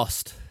do get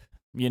lost.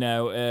 You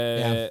know,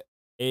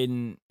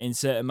 in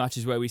certain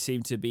matches where we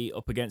seem to be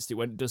up against it,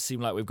 when it does seem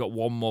like we've got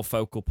one more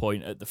focal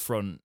point at the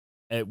front,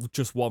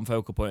 just one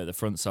focal point at the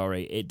front,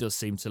 sorry, it does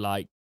seem to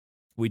like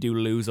we do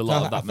lose a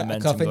lot of that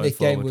momentum. I think this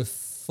game was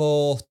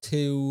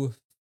 4-2-3-1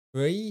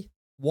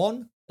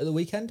 at the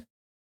weekend.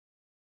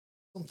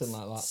 Something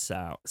like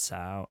that.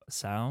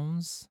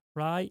 Sounds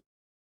right.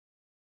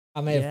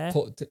 I may have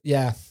put...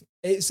 Yeah.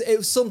 It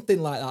was something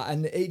like that,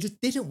 and it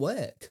just didn't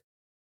work.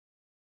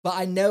 But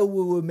I know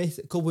we were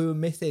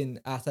missing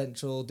our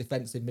central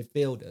defensive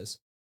midfielders.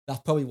 That's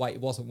probably why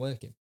it wasn't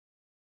working.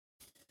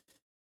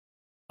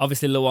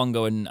 Obviously,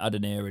 Luongo and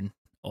Adeniran,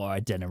 or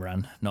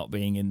Adeniran, not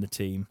being in the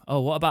team. Oh,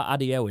 what about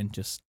Addy Owen?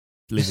 Just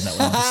leaving that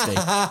one to stay.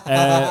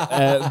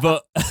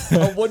 But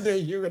I'm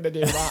wondering you were going to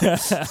do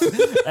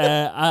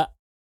that.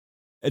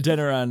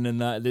 Adeniran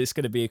and that, it's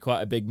going to be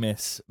quite a big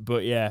miss.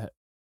 But yeah,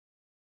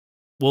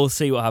 we'll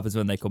see what happens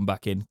when they come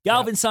back in.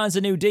 Galvin signs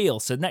a new deal.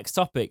 So next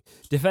topic.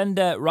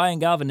 Defender Ryan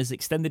Galvin has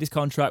extended his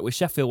contract with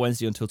Sheffield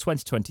Wednesday until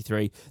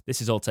 2023.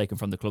 This is all taken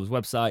from the club's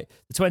website.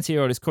 The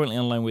 20-year-old is currently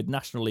on loan with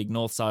National League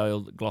North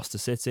side Gloucester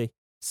City.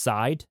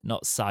 Side,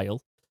 not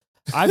Sile.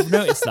 I've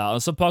noticed that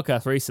on some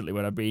podcasts recently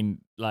when I've been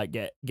like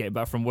getting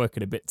back from work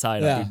and a bit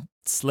tired. I've been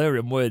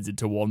slurring words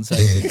into one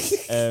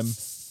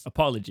sentence.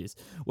 Apologies.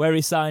 Where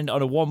he signed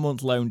on a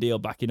 1-month loan deal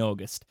back in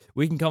August.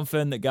 We can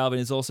confirm that Galvin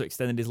has also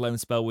extended his loan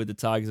spell with the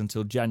Tigers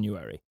until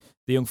January.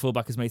 The young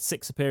fullback has made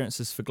 6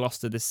 appearances for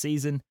Gloucester this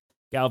season.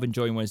 Galvin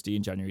joined Wednesday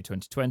in January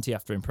 2020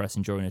 after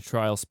impressing during a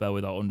trial spell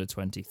with our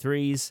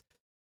under-23s.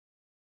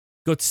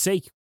 Good to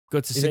see.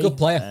 He's a good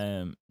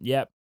player.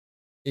 Yep.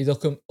 He's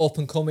up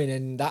and coming,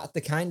 and that's the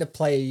kind of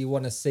player you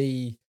want to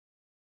see.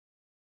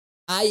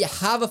 I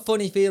have a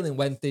funny feeling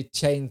when they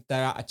change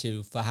their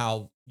attitude for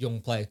how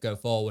young players go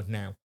forward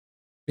now.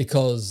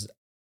 Because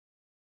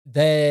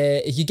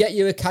if you get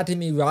your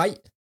academy right,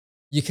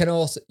 you can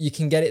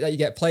get it that you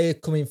get players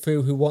coming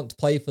through who want to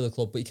play for the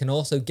club, but you can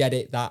also get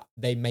it that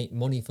they make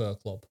money for a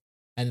club.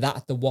 And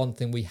that's the one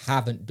thing we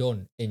haven't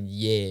done in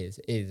years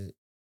is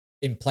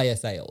in player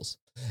sales.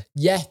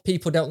 Yeah,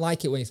 people don't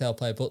like it when you sell a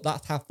player, but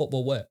that's how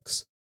football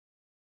works.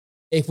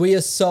 If we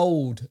had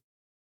sold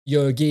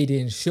your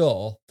Gideon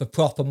Shaw for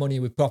proper money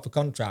with proper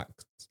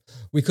contracts,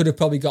 we could have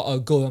probably got a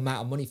good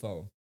amount of money for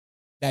him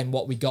than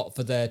what we got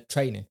for the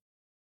training.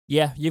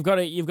 Yeah, you've got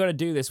to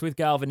do this with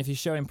Galvin. If you're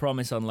showing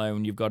promise on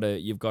loan, you've got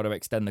to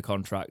extend the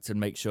contract and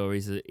make sure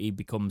he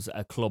becomes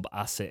a club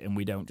asset, and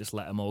we don't just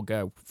let them all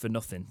go for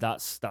nothing.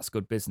 That's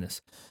good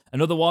business.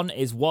 Another one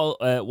is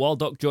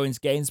Waldock joins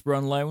Gainsborough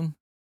on loan.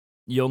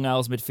 Young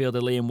Owls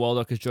midfielder Liam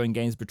Waldock has joined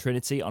Gainsborough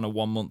Trinity on a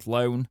 1-month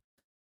loan.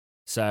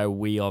 So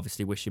we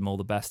obviously wish him all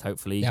the best.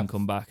 Hopefully he can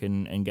come back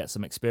and get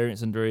some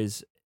experience under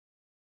his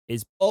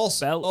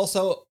belt.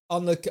 Also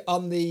on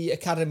the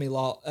academy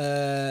lot,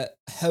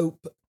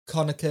 hope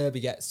Connor Kirby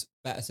gets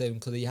better soon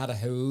because he had a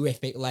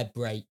horrific leg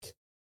break.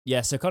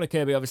 Yeah, so Connor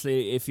Kirby,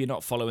 obviously, if you're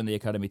not following the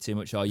academy too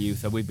much, our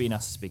youth, and we've been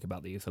asked to speak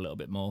about the youth a little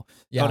bit more.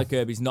 Yeah. Connor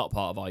Kirby's not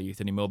part of our youth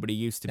anymore, but he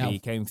used to be. He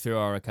came through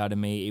our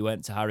academy. He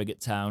went to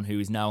Harrogate Town, who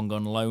is now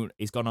gone loan.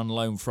 He's gone on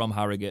loan from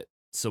Harrogate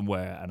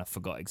somewhere, and I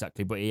forgot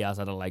exactly, but he has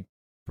had a leg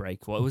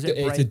break. What was it?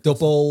 It's a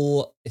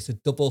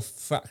double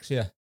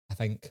fracture, I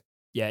think.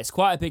 Yeah, it's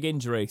quite a big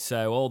injury,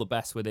 so all the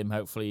best with him.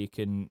 Hopefully he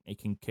can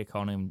kick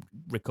on and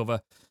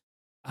recover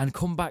and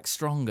come back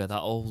stronger. That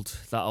old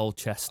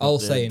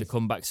chestnut, the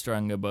come back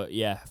stronger. But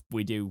yeah,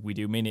 we do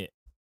mean it.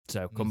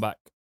 So come back,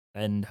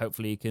 and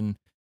hopefully he can.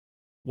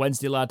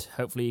 Wednesday lad,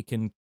 hopefully he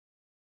can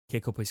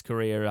kick up his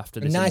career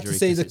after this injury. Nice to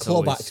see the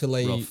club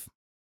actually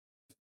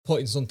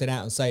putting something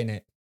out and saying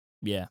it.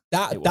 Yeah,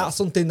 that's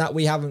something that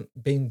we haven't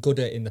been good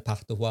at in the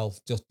past as well.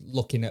 Just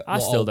looking at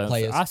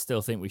players. I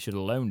still think we should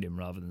have loaned him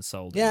rather than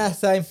sold him. Yeah,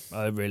 same.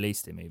 I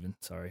released him even.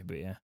 Sorry, but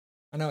yeah.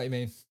 I know what you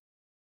mean.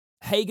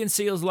 Hagen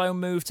seals loan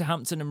move to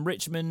Hampton and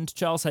Richmond.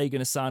 Charles Hagen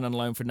has signed on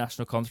loan for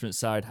National Conference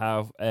side.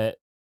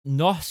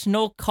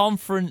 National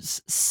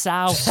Conference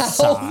South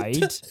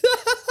side,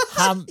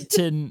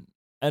 Hampton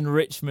and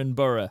Richmond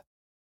Borough.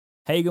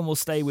 Hagen will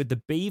stay with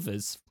the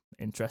Beavers.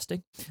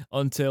 Interesting.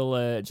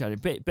 Until January.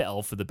 Bit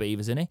old for the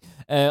Beavers, isn't he?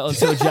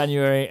 Until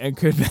January, and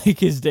could make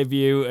his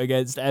debut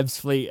against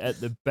Ebbsfleet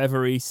at the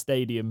Beverley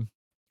Stadium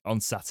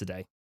on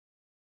Saturday.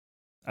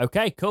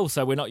 Okay, cool.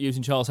 So we're not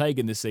using Charles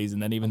Hagan this season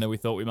then, even though we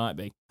thought we might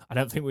be. I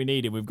don't think we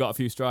need him. We've got a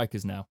few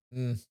strikers now.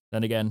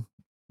 Then again,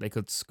 they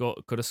could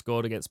have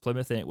scored against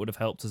Plymouth and it would have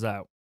helped us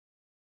out.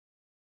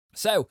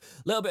 So,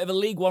 a little bit of a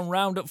League One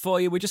roundup for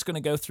you. We're just going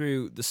to go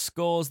through the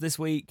scores this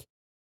week.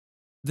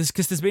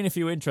 Because there's been a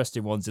few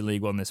interesting ones in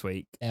League One this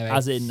week.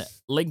 As in,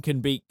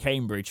 Lincoln beat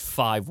Cambridge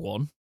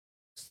 5-1.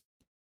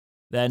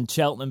 Then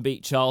Cheltenham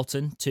beat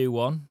Charlton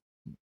 2-1.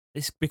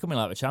 It's becoming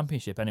like a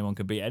championship. Anyone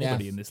can beat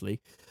anybody in this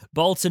league.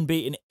 Bolton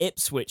beating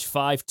Ipswich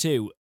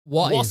 5-2.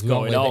 What's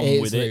going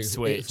on with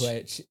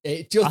Ipswich?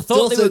 It just I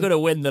thought they were going to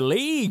win the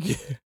league.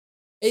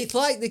 It's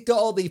like they've got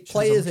all these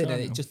players in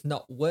and it's just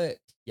not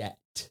worked yet.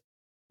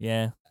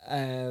 Yeah.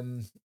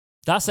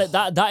 That's it.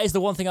 That is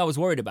the one thing I was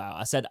worried about.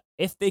 I said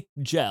if they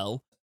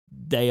gel,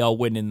 they are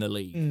winning the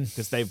league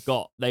because they've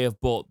done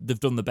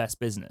the best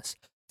business.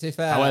 To be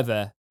fair,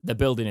 however, they're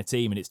building a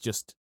team and it's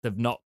just they've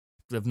not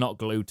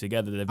glued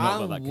together. They've not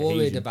got that cohesion. I'm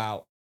worried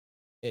about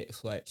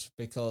Ipswich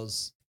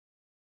because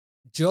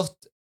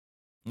just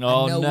I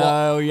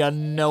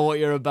know what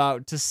you're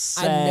about to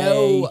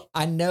say.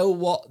 I know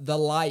what they're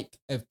like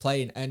of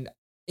playing, and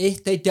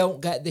if they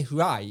don't get this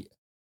right,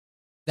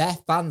 their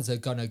fans are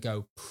gonna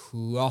go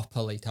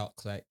properly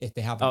toxic if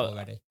they haven't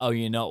already. Oh,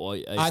 you're not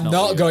what I'm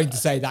not going to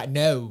say that.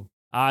 No,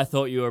 I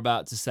thought you were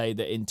about to say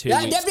that in 2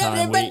 weeks'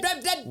 time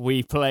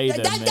we play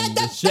them,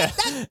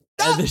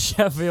 and the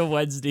Sheffield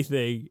Wednesday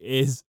thing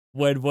is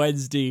when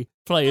Wednesday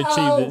play a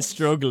team that's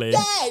struggling.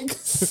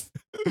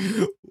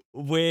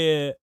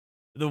 We're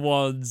the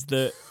ones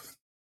that.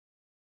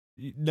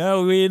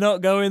 No, we're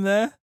not going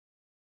there.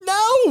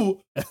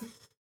 No.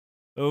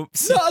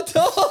 Oops. Not at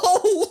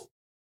all.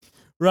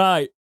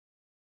 Right.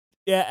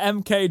 Yeah,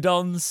 MK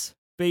Dons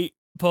beat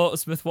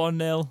Portsmouth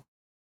 1-0.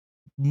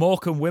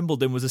 Morecambe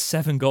Wimbledon was a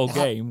 7-goal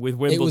game with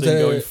Wimbledon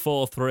going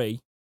 4-3.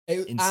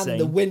 Insane. And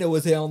the winner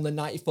was in on the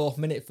 94th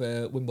minute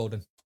for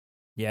Wimbledon.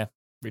 Yeah,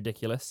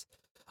 ridiculous.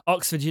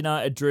 Oxford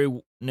United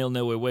drew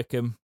 0-0 with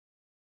Wickham.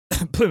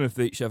 Plymouth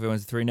beat Sheffield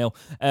Wednesday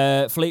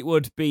 3-0.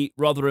 Fleetwood beat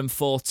Rotherham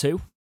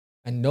 4-2.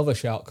 Another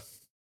shock.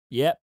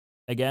 Yep,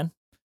 again.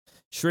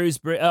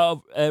 Shrewsbury.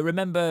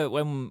 Remember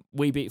when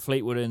we beat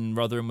Fleetwood and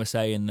Rotherham were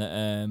saying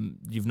that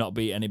you've not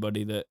beat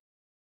anybody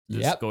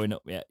that's going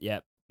up yet?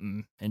 Yep.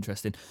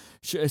 Interesting.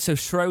 So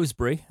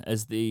Shrewsbury,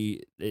 as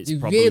it's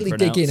probably really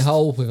pronounced, digging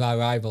holes with our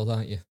rivals,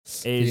 aren't you?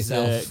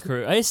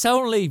 It's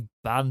only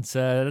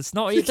banter. It's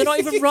not. They're not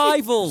even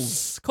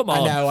rivals. Come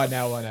on. I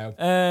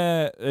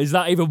know. Is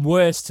that even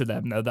worse to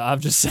them though? That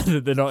I've just said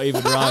that they're not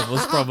even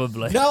rivals.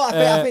 Probably. No,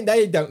 I think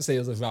they don't see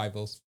us as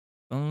rivals.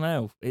 Oh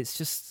no, it's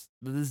just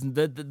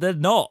they're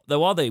not.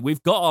 Though are they?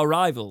 We've got our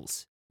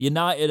rivals,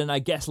 United, and I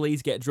guess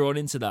Leeds get drawn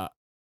into that.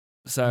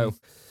 So.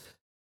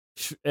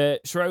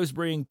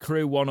 Shrewsbury and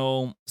Crewe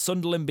 1-0.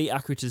 Sunderland beat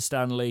Accrington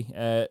Stanley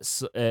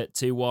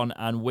 2-1,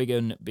 and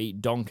Wigan beat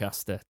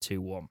Doncaster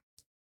 2-1.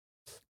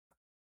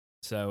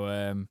 So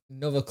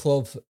another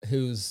club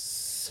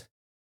who's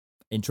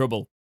in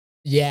trouble.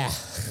 Yeah,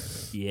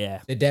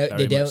 they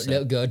don't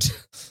look good.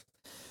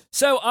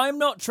 So I'm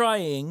not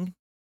trying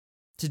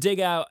to dig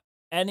out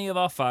any of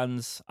our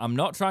fans. I'm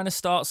not trying to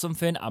start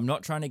something. I'm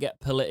not trying to get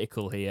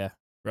political here,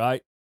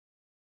 right?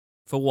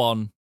 For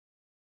one,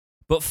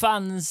 but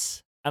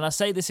fans. And I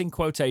say this in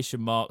quotation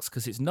marks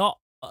because it's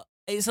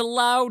a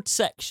loud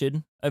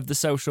section of the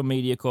social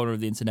media corner of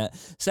the internet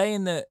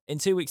saying that in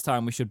 2 weeks'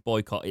 time we should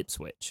boycott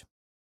Ipswich.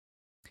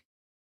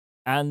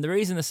 And the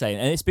reason they're saying,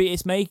 and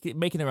it's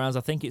making the rounds, I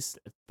think it's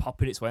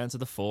popping its way onto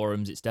the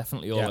forums, it's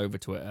definitely all over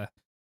Twitter.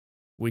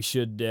 We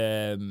should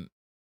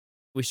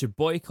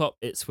boycott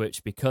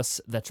Ipswich because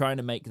they're trying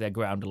to make their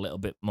ground a little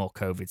bit more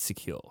COVID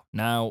secure.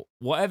 Now,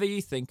 whatever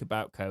you think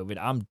about COVID,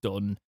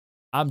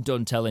 I'm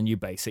done telling you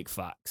basic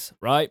facts,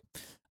 right?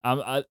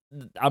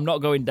 I'm not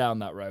going down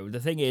that road. The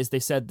thing is, they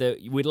said that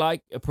we'd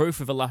like a proof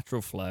of a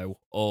lateral flow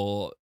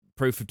or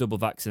proof of double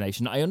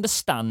vaccination. I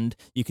understand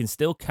you can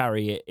still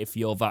carry it if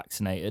you're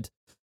vaccinated,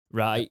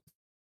 right?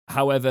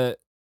 However,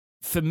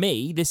 for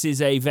me, this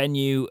is a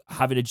venue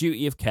having a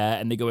duty of care,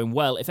 and they're going,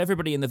 well, if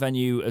everybody in the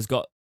venue has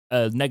got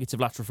a negative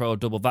lateral flow or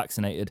double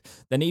vaccinated,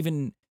 then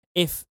even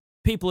if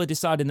people are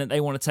deciding that they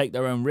want to take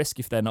their own risk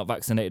if they're not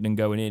vaccinated and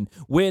going in,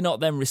 we're not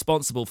then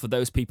responsible for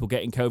those people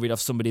getting COVID off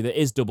somebody that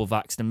is double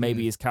vaxxed and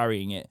maybe is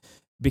carrying it.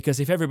 Because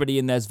if everybody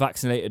in there's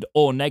vaccinated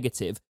or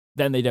negative,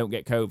 then they don't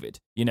get COVID.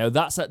 You know,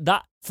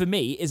 that for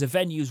me is a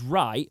venue's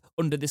right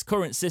under this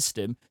current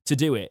system to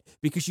do it.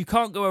 Because you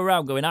can't go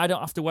around going, I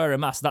don't have to wear a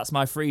mask, that's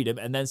my freedom,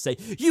 and then say,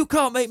 you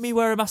can't make me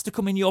wear a mask to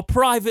come in your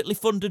privately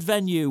funded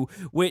venue,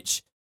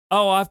 which,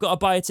 I've got to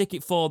buy a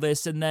ticket for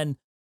this, and then,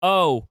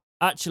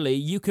 actually,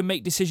 you can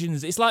make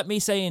decisions. It's like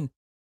me,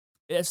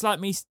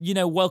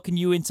 welcoming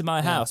you into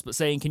my house, but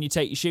saying, can you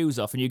take your shoes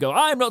off? And you go,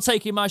 I'm not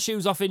taking my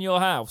shoes off in your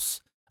house.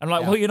 I'm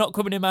like, well, you're not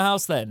coming in my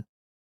house then.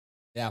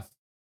 Yeah.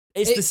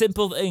 It's the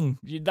simple thing.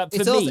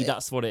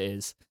 That's what it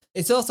is.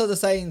 It's also the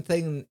same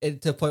thing to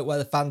the point where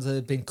the fans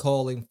have been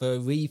calling for a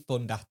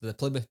refund after the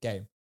Plymouth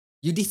game.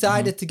 You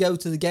decided to go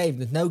to the game.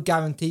 There's no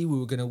guarantee we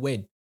were going to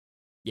win.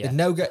 Yeah.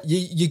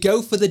 You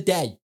go for the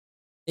day.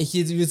 If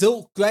the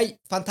result great,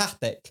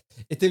 fantastic.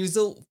 If the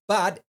result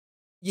bad,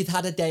 you'd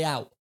had a day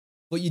out.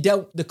 But you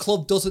don't. The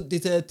club doesn't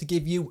deserve to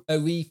give you a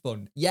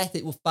refund. Yes,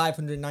 it was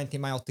 590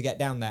 miles to get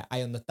down there.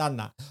 I understand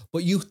that.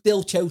 But you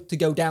still chose to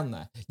go down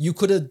there. You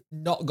could have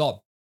not gone.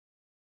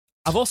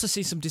 I've also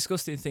seen some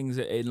disgusting things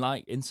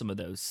in some of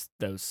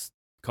those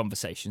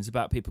conversations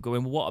about people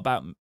going, well, what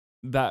about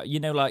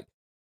like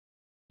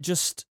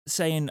just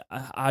saying,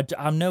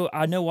 I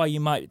know why you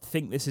might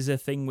think this is a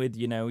thing with,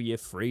 your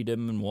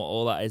freedom and what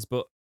all that is,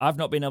 but I've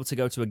not been able to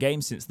go to a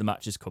game since the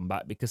match has come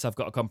back because I've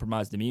got a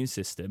compromised immune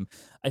system.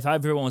 If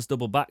everyone's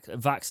double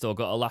vaxxed or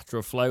got a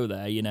lateral flow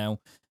there,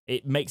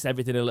 it makes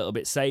everything a little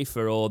bit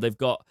safer. Or they've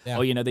got,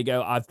 or they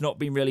go, I've not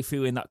been really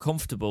feeling that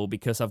comfortable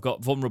because I've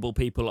got vulnerable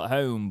people at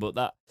home. But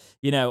that,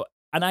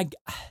 and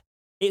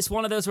it's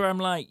one of those where I'm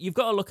like, you've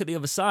got to look at the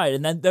other side.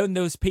 And then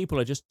those people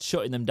are just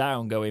shutting them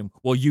down going,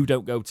 well, you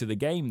don't go to the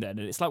game then.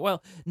 And it's like,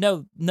 well,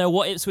 no,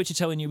 what Ipswich are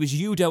telling you is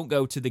you don't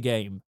go to the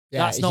game.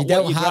 Yeah, that's not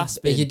what you're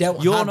grasping. If you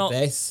don't have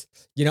this,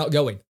 you're not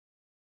going.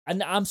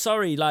 And I'm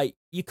sorry, like,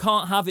 you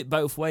can't have it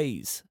both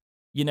ways,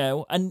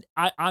 And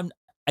I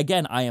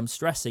am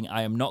stressing,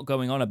 I am not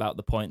going on about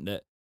the point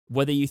that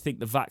whether you think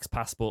the vax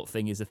passport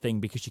thing is a thing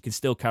because you can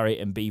still carry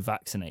it and be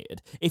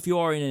vaccinated. If you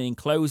are in an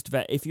enclosed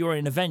if you are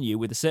in a venue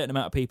with a certain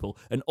amount of people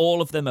and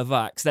all of them are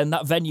vaxxed, then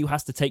that venue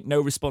has to take no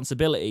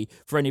responsibility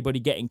for anybody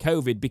getting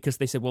COVID because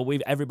they said, well,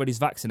 everybody's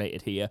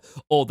vaccinated here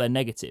or they're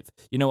negative.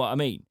 You know what I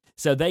mean?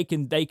 So they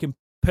can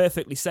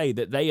perfectly say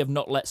that they have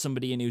not let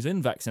somebody in who's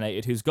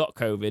unvaccinated who's got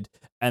COVID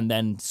and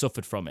then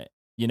suffered from it.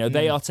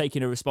 They are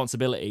taking a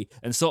responsibility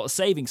and sort of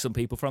saving some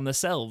people from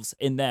themselves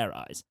in their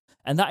eyes.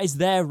 And that is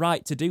their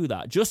right to do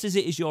that, just as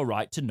it is your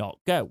right to not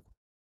go.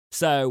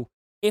 So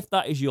if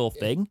that is your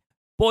thing,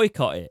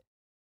 boycott it.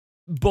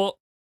 But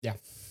yeah,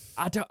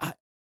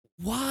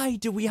 why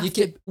do we have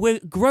to?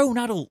 We're grown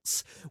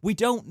adults. We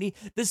don't need.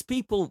 There's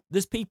people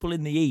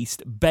in the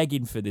East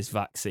begging for this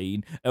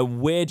vaccine,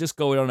 and we're just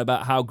going on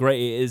about how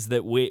great it is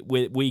that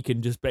we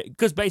can just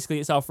because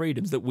basically it's our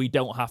freedoms that we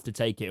don't have to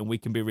take it and we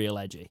can be real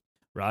edgy,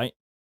 right?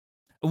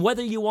 And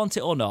whether you want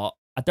it or not,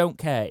 I don't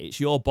care. It's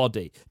your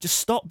body. Just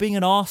stop being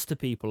an arse to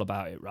people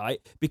about it, right?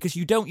 Because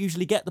you don't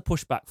usually get the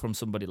pushback from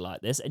somebody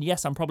like this. And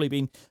yes, I'm probably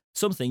being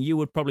something you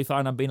would probably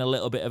find I'm being a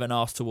little bit of an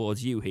arse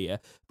towards you here.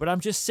 But I'm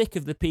just sick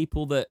of the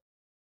people that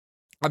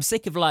I'm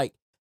sick of. Like,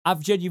 I've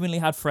genuinely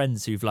had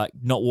friends who've like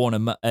not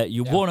worn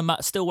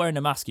still wearing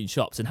a mask in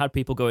shops, and had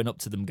people going up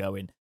to them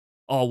going,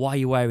 "Oh, why are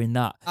you wearing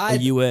that? Are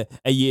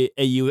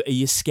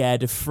you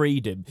scared of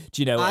freedom?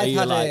 Do you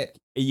know?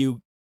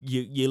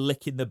 You're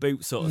licking the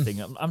boot sort of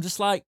thing." I'm just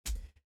like,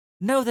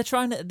 no,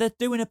 they're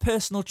doing a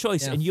personal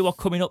choice, and you are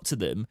coming up to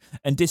them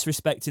and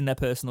disrespecting their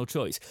personal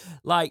choice.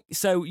 Like,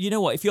 so you know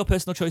what? If your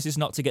personal choice is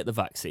not to get the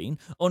vaccine,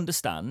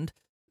 understand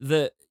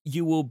that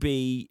you will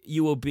be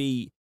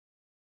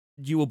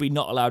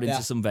not allowed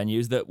into some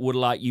venues that would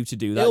like you to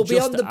do that. It'll be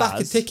on the back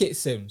of tickets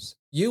soon.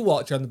 You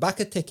watch on the back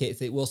of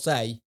tickets, it will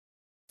say,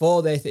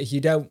 for this, if you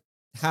don't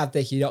have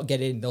this, you don't get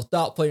in. They'll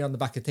start putting on the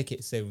back of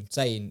tickets soon,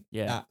 saying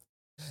that.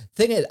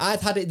 Thing is,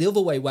 I've had it the other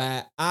way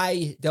where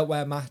I don't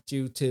wear a mask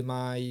due to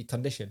my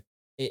condition.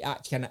 It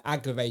actually kind of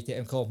aggravates it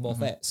and cause more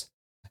fits.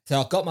 So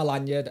I've got my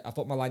lanyard, I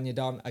put my lanyard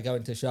on, I go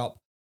into the shop.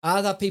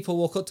 I've had people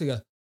walk up to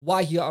go,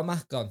 why you got a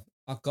mask on?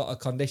 I've got a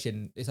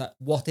condition. It's like,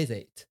 what is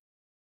it?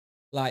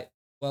 Like,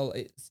 well,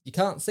 you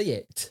can't see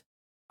it.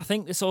 I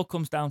think this all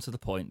comes down to the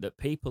point that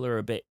people are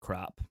a bit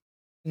crap.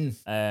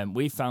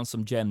 We've found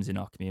some gems in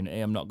our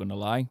community, I'm not going to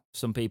lie.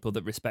 Some people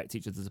that respect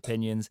each other's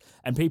opinions,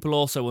 and people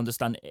also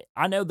understand.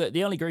 I know that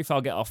the only grief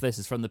I'll get off this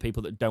is from the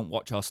people that don't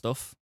watch our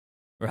stuff,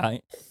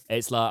 right?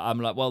 It's like, I'm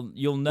like, well,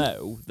 you'll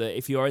know that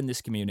if you're in this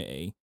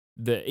community,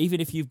 that even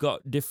if you've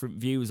got different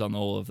views on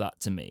all of that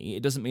to me,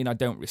 it doesn't mean I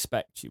don't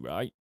respect you,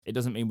 right? It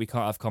doesn't mean we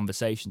can't have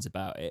conversations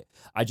about it.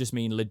 I just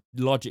mean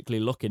logically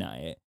looking at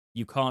it,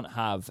 you can't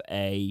have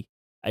a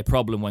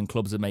problem when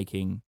clubs are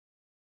making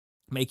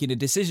a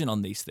decision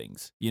on these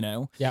things,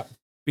 Yeah.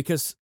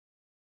 Because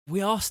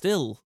we are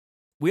still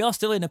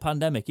in a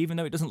pandemic, even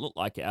though it doesn't look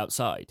like it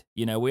outside.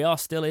 We are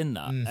still in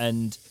that.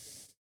 And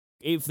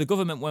if the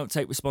government won't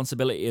take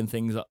responsibility and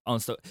things on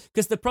stuff,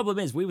 because the problem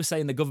is, we were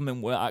saying the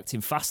government weren't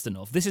acting fast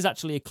enough. This is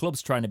actually a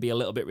club's trying to be a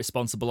little bit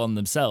responsible on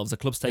themselves. A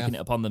club's taking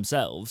it upon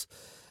themselves.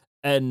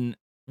 And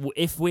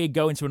if we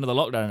go into another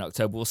lockdown in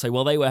October, we'll say,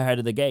 well, they were ahead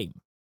of the game.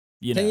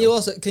 Can you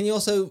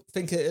also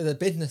think of the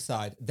business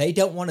side? They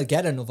don't want to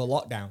get another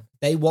lockdown.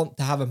 They want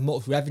to have as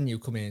much revenue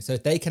coming in, so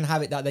if they can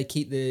have it that they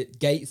keep the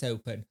gates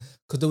open,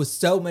 because there were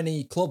so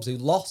many clubs who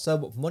lost so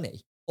much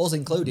money, us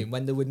including,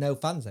 when there were no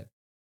fans in.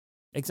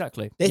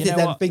 Exactly. This is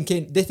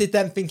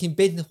them thinking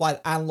business-wise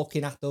and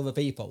looking after other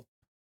people.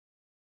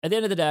 At the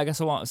end of the day, I guess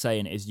what I'm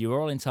saying is you're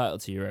all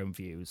entitled to your own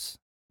views.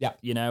 Yeah.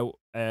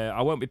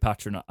 I won't be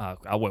patronising. I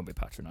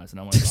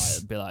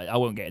won't be like, I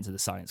won't get into the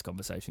science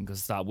conversation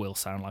because that will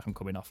sound like I'm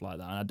coming off like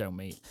that. And I don't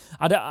mean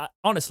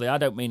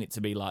it to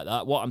be like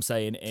that. What I'm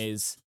saying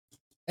is,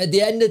 at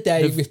the end of the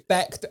day,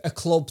 respect a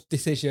club's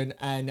decision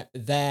and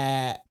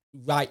their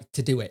right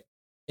to do it.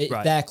 It's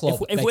their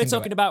club. If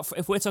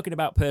we're talking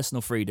about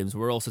personal freedoms,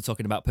 we're also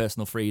talking about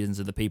personal freedoms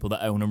of the people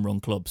that own and run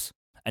clubs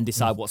and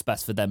decide what's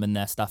best for them and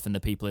their staff and the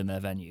people in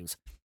their venues.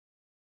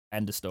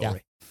 End of story.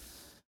 Yeah.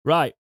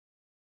 Right.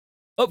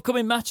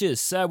 Upcoming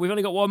matches. We've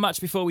only got one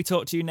match before we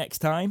talk to you next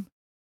time.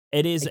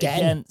 It is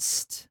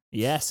against...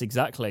 Yes,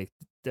 exactly.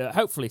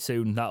 Hopefully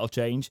soon that'll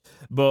change.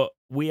 But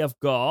we have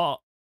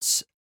got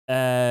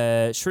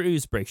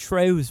Shrewsbury.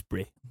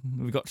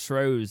 We've got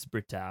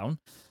Shrewsbury Town.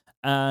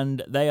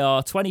 And they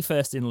are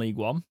 21st in League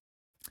One.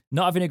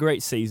 Not having a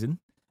great season.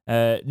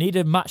 Need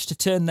a match to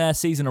turn their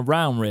season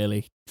around,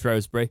 really,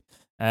 Shrewsbury.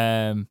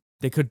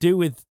 They could do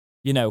with,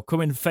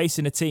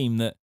 facing a team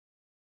that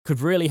could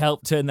really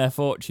help turn their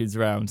fortunes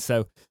around.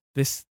 So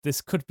this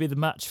could be the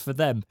match for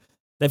them.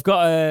 They've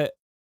got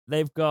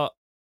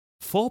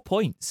 4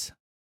 points.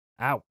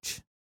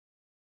 Ouch.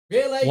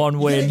 Really? 1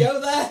 win.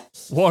 Go there?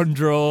 1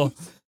 draw.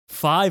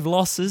 5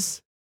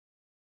 losses.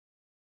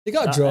 They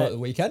got a draw at the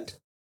weekend.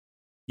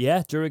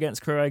 Yeah, drew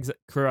against Crewe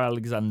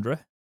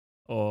Alexandra.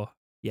 You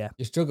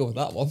struggled with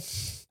that one.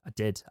 I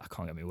did. I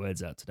can't get my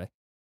words out today.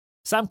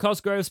 Sam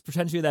Cosgrove's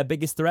potentially their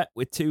biggest threat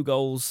with 2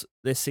 goals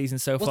this season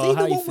so far. Was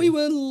he the one we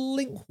were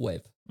linked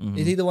with? Mm-hmm.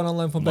 Is he the one on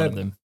loan from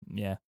Birmingham?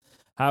 Yeah.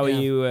 How are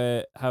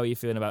you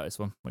feeling about this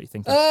one? What are you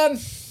thinking?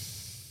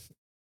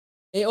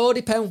 It all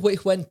depends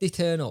which Wednesday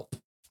turn up.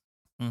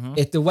 Mm-hmm.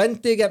 If the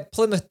Wednesday get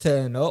Plymouth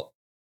turn up,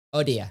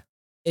 oh dear.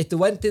 If the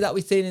Wednesday that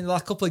we've seen in the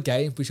last couple of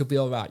games, we should be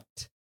all right.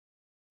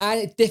 And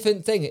it's a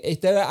different thing.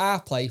 If they're at our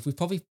place, we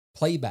probably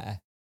play better.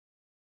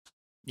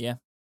 Yeah,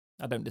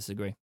 I don't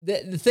disagree.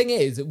 The thing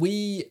is,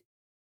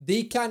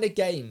 these kind of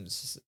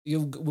games,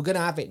 we're going to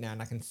have it now,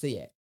 and I can see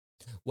it,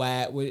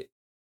 where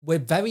we're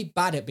very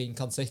bad at being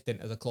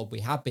consistent as a club. We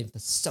have been for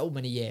so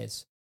many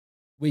years.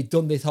 We've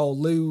done this whole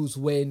lose,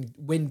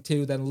 win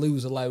 2, then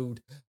lose a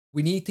load.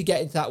 We need to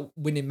get into that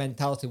winning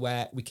mentality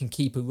where we can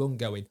keep a run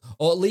going,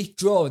 or at least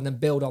draw and then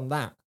build on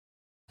that.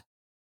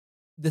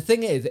 The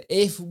thing is,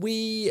 if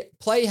we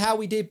play how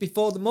we did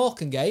before the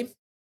Morecambe game,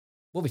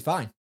 we'll be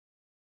fine.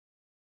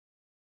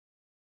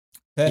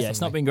 Personally. Yeah,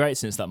 it's not been great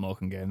since that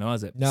Morecambe game, though,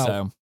 has it? No.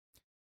 So,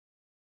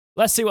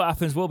 let's see what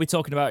happens. We'll be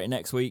talking about it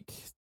next week,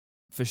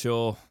 for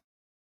sure.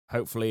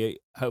 Hopefully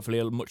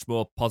a much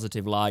more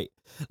positive light.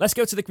 Let's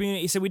go to the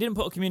community. So we didn't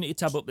put a community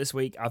tab up this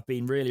week. I've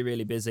been really,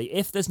 really busy.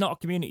 If there's not a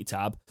community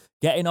tab,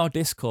 get in our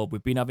Discord.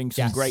 We've been having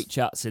some great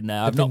chats in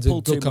there. I've not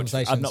pulled too much.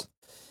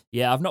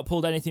 I've not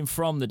pulled anything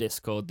from the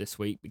Discord this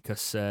week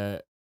because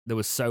there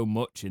was so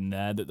much in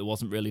there that there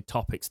wasn't really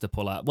topics to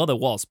pull out. Well, there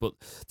was, but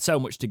so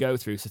much to go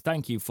through. So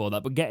thank you for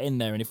that. But get in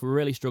there, and if we're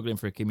really struggling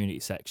for a community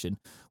section,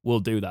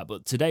 we'll do that.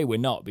 But today we're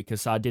not,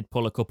 because I did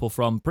pull a couple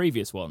from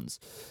previous ones.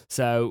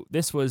 So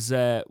this was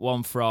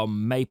one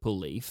from Maple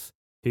Leaf,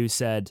 who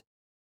said,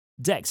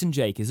 Dex and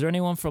Jake, is there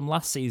anyone from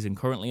last season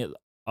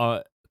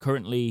not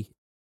currently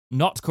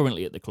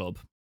at the club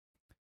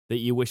that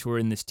you wish were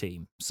in this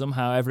team?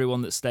 Somehow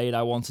everyone that stayed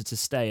I wanted to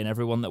stay, and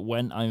everyone that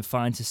went I'm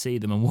fine to see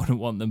them and wouldn't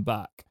want them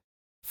back.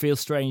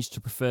 Feels strange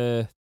to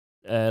prefer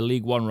a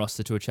League One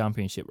roster to a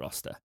Championship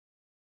roster.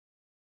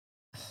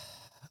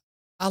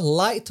 I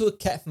like to have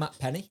kept Matt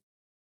Penny.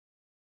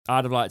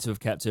 I'd have liked to have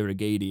kept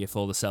Uragidi if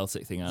all the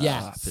Celtic thing had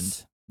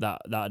happened.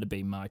 That'd have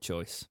been my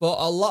choice. But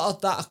a lot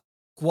of that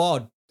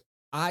squad,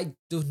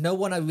 there's no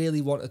one I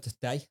really wanted to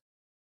stay.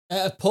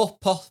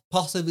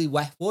 Possibly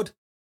Westwood.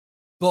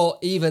 But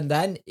even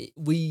then,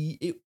 we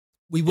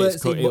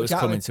weren't seeing much. It was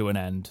coming to an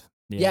end.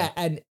 Yeah,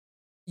 and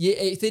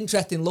it's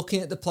interesting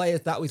looking at the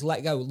players that was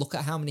let go. Look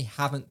at how many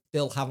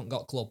still haven't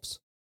got clubs.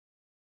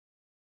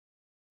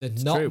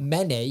 There's not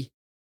many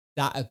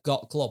that have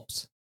got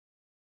clubs.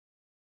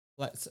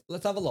 Let's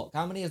have a look.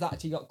 How many has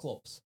actually got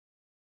clubs?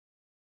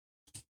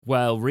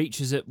 Well,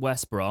 Reach is at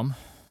West Brom.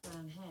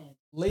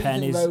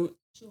 Penn is.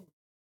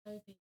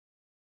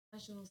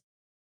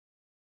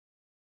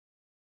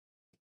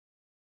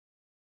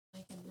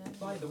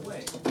 By the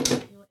way,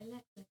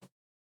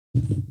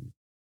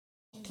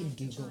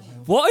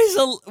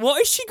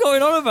 what is she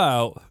going on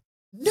about?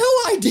 No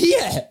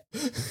idea.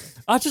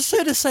 I just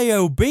heard her say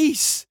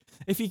obese.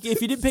 If you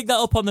didn't pick that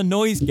up on the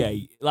noise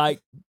gate,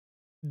 like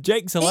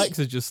Jake's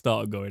Alexa just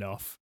started going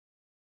off.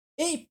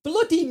 It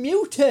bloody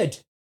muted.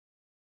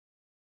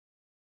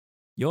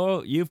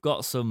 You've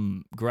got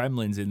some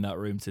gremlins in that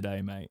room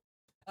today, mate.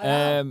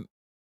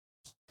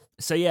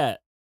 So yeah.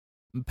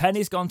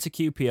 Penny's gone to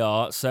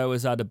QPR, so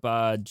has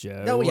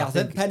Adebayo. No, he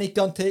hasn't. Penny's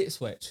gone to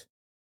Ipswich.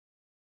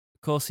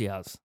 Of course he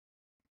has.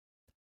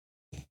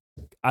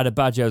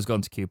 Adebayo's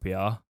gone to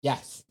QPR.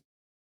 Yes.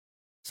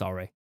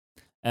 Sorry.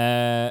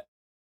 You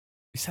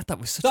said that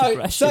with such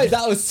aggression. Sorry,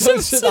 that was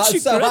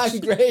so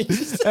angry.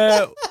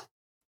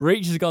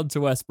 Reach has gone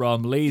to West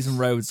Brom. Leeds and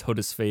Rhodes,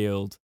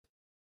 Huddersfield.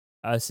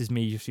 This is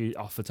me just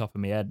off the top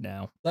of my head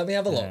now. Let me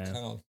have a look. Hang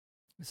on.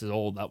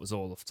 That was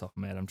all off the top of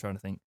my head. I'm trying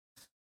to think.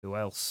 Who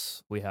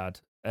else we had?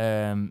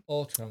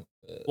 All transfers.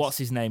 What's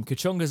his name?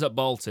 Kachunga's at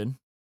Bolton.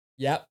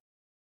 Yep.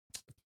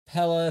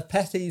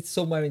 Petty's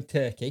somewhere in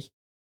Turkey.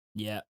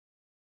 Yeah.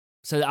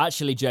 So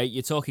actually, Jake,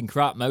 you're talking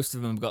crap. Most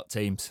of them have got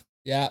teams.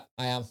 Yeah,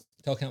 I am.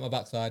 talking out my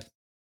backside.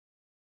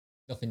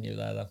 Nothing new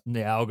there, though.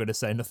 Yeah, I'm going to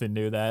say nothing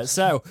new there.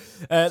 So,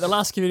 the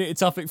last community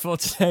topic for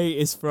today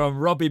is from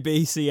Robbie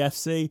B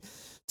CFC.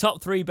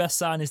 Top 3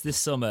 best signings this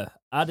summer: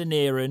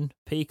 Adeniran,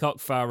 Peacock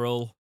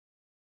Farrell.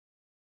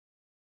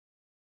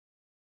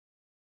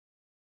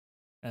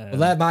 Well,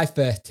 they're my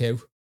first 2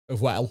 as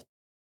well,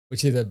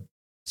 which is a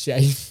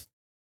shame.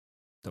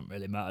 Don't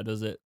really matter,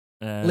 does it?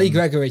 Lee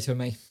Gregory for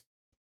me.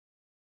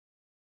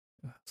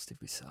 Who else did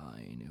we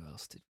sign?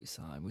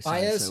 We Byers,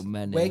 signed so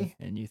many, wing.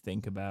 And you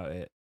think about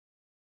it.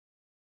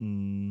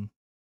 Gibson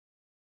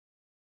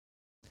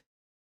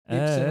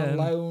on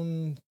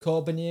loan,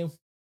 Corbeanu,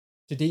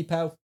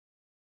 Jadipo.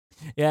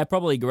 Yeah,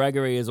 probably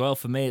Gregory as well.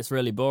 For me, it's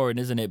really boring,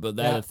 isn't it? But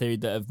they're the 3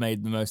 that have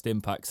made the most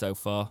impact so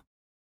far.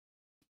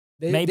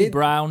 Maybe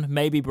Brown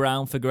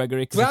for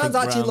Gregory. Brown's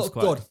actually looked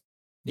good.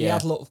 He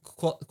has looked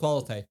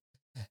quality.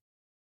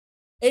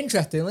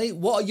 Interestingly,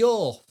 what are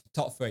your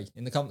top 3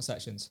 in the comment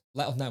sections?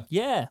 Let us know.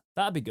 Yeah,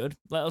 that'd be good.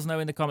 Let us know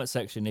in the comment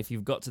section if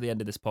you've got to the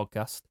end of this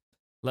podcast.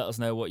 Let us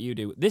know what you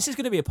do. This is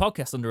going to be a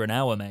podcast under an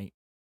hour, mate.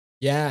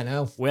 Yeah, I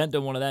know. We haven't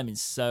done one of them in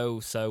so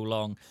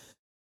long.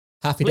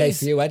 Happy days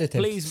for you, editing.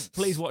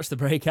 Please watch the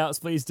breakouts.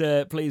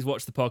 Please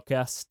watch the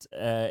podcast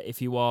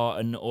if you are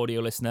an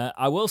audio listener.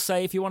 I will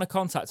say, if you want to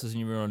contact us and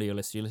you're an audio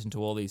listener, you listen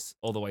to all these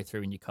all the way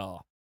through in your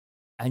car,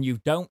 and you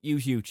don't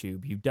use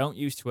YouTube, you don't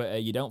use Twitter,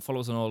 you don't follow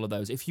us on all of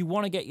those. If you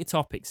want to get your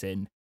topics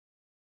in,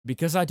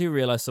 because I do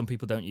realise some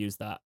people don't use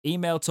that,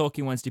 email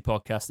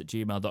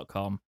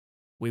talkingwednesdaypodcast@gmail.com.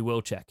 We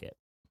will check it.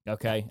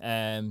 Okay.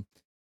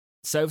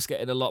 Soph's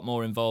getting a lot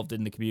more involved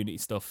in the community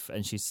stuff,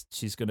 and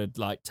she's gonna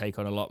like take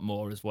on a lot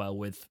more as well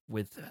with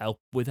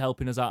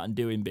helping us out and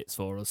doing bits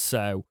for us.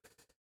 So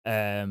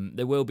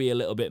there will be a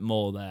little bit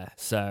more there.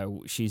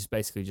 So she's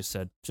basically just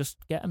said, just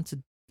get them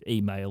to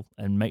email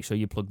and make sure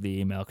you plug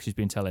the email, because she's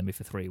been telling me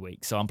for 3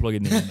 weeks. So I'm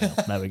plugging the email.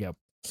 There we go.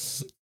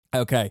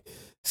 Okay.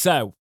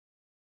 So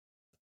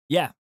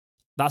yeah,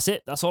 that's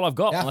it. That's all I've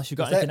got. Unless you've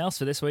got anything else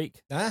for this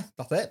week. Nah,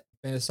 that's it.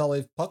 Been a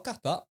solid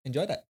podcast.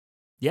 Enjoyed it.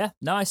 Yeah,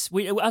 nice.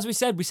 As we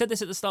said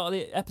this at the start of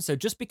the episode,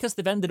 just because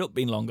they've ended up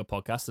being longer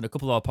podcasts, and a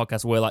couple of our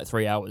podcasts were like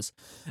 3 hours,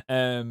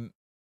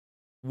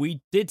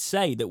 we did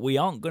say that we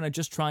aren't going to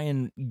just try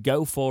and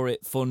go for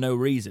it for no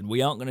reason.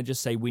 We aren't going to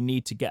just say we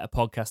need to get a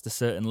podcast a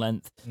certain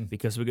length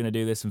because we're going to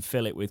do this and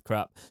fill it with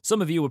crap.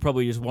 Some of you would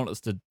probably just want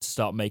us to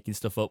start making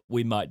stuff up.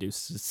 We might do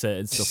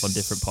certain stuff on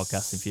different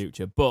podcasts in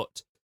future,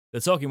 but the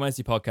Talking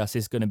Wednesday podcast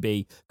is going to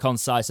be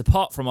concise,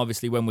 apart from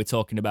obviously when we're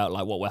talking about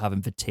like what we're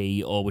having for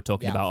tea, or we're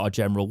talking about our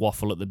general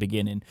waffle at the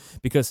beginning.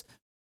 Because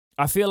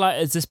I feel like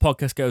as this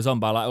podcast goes on,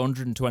 by like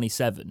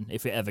 127,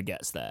 if it ever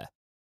gets there,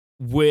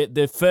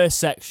 the first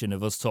section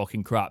of us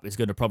talking crap is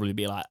going to probably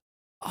be like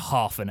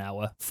half an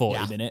hour,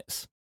 40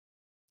 minutes.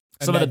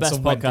 Some of the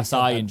best podcasts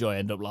I enjoy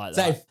end up like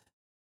that.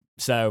 Same.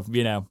 So,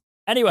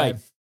 Anyway,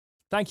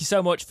 thank you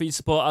so much for your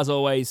support, as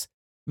always.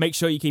 Make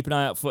sure you keep an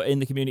eye out in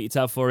the community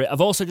tab for it.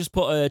 I've also just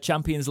put a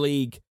Champions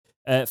League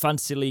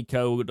Fantasy League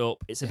code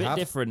up. It's a bit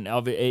different.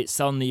 It's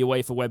on the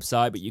UEFA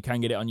website, but you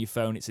can get it on your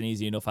phone. It's an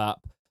easy enough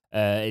app.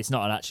 It's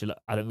not an actual,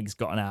 I don't think it's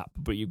got an app,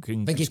 but you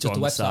can. I think it's just a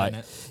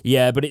website.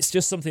 Yeah, but it's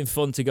just something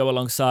fun to go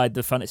alongside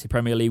the Fantasy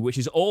Premier League, which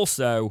is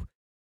also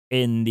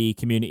in the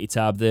community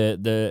tab.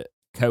 The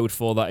code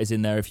for that is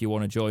in there if you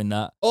want to join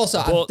that. Also,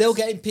 I'm still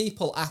getting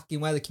people asking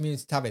where the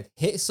community tab is.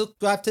 Hit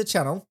subscribe to the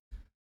channel,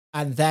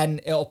 and then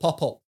it'll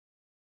pop up.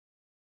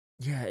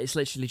 Yeah, it's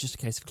literally just a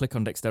case of click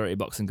on Dexterity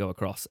Box and go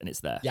across, and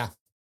it's there. Yeah.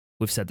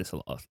 We've said this a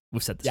lot. A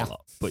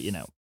lot, but we're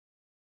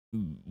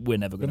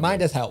never going to.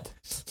 Reminders help.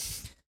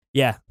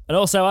 Yeah, and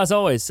also, as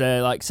always,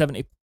 like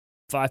 75%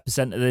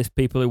 of the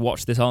people who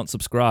watch this aren't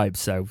subscribed,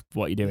 so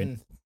what are you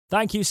doing?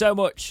 Thank you so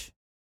much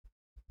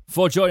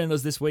for joining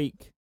us this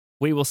week.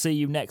 We will see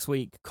you next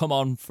week. Come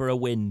on for a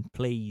win,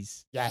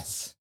 please.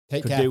 Yes.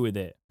 Take care. Could do with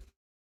it.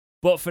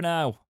 But for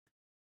now,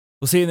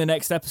 we'll see you in the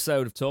next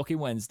episode of Talking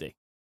Wednesday.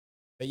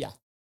 But yeah.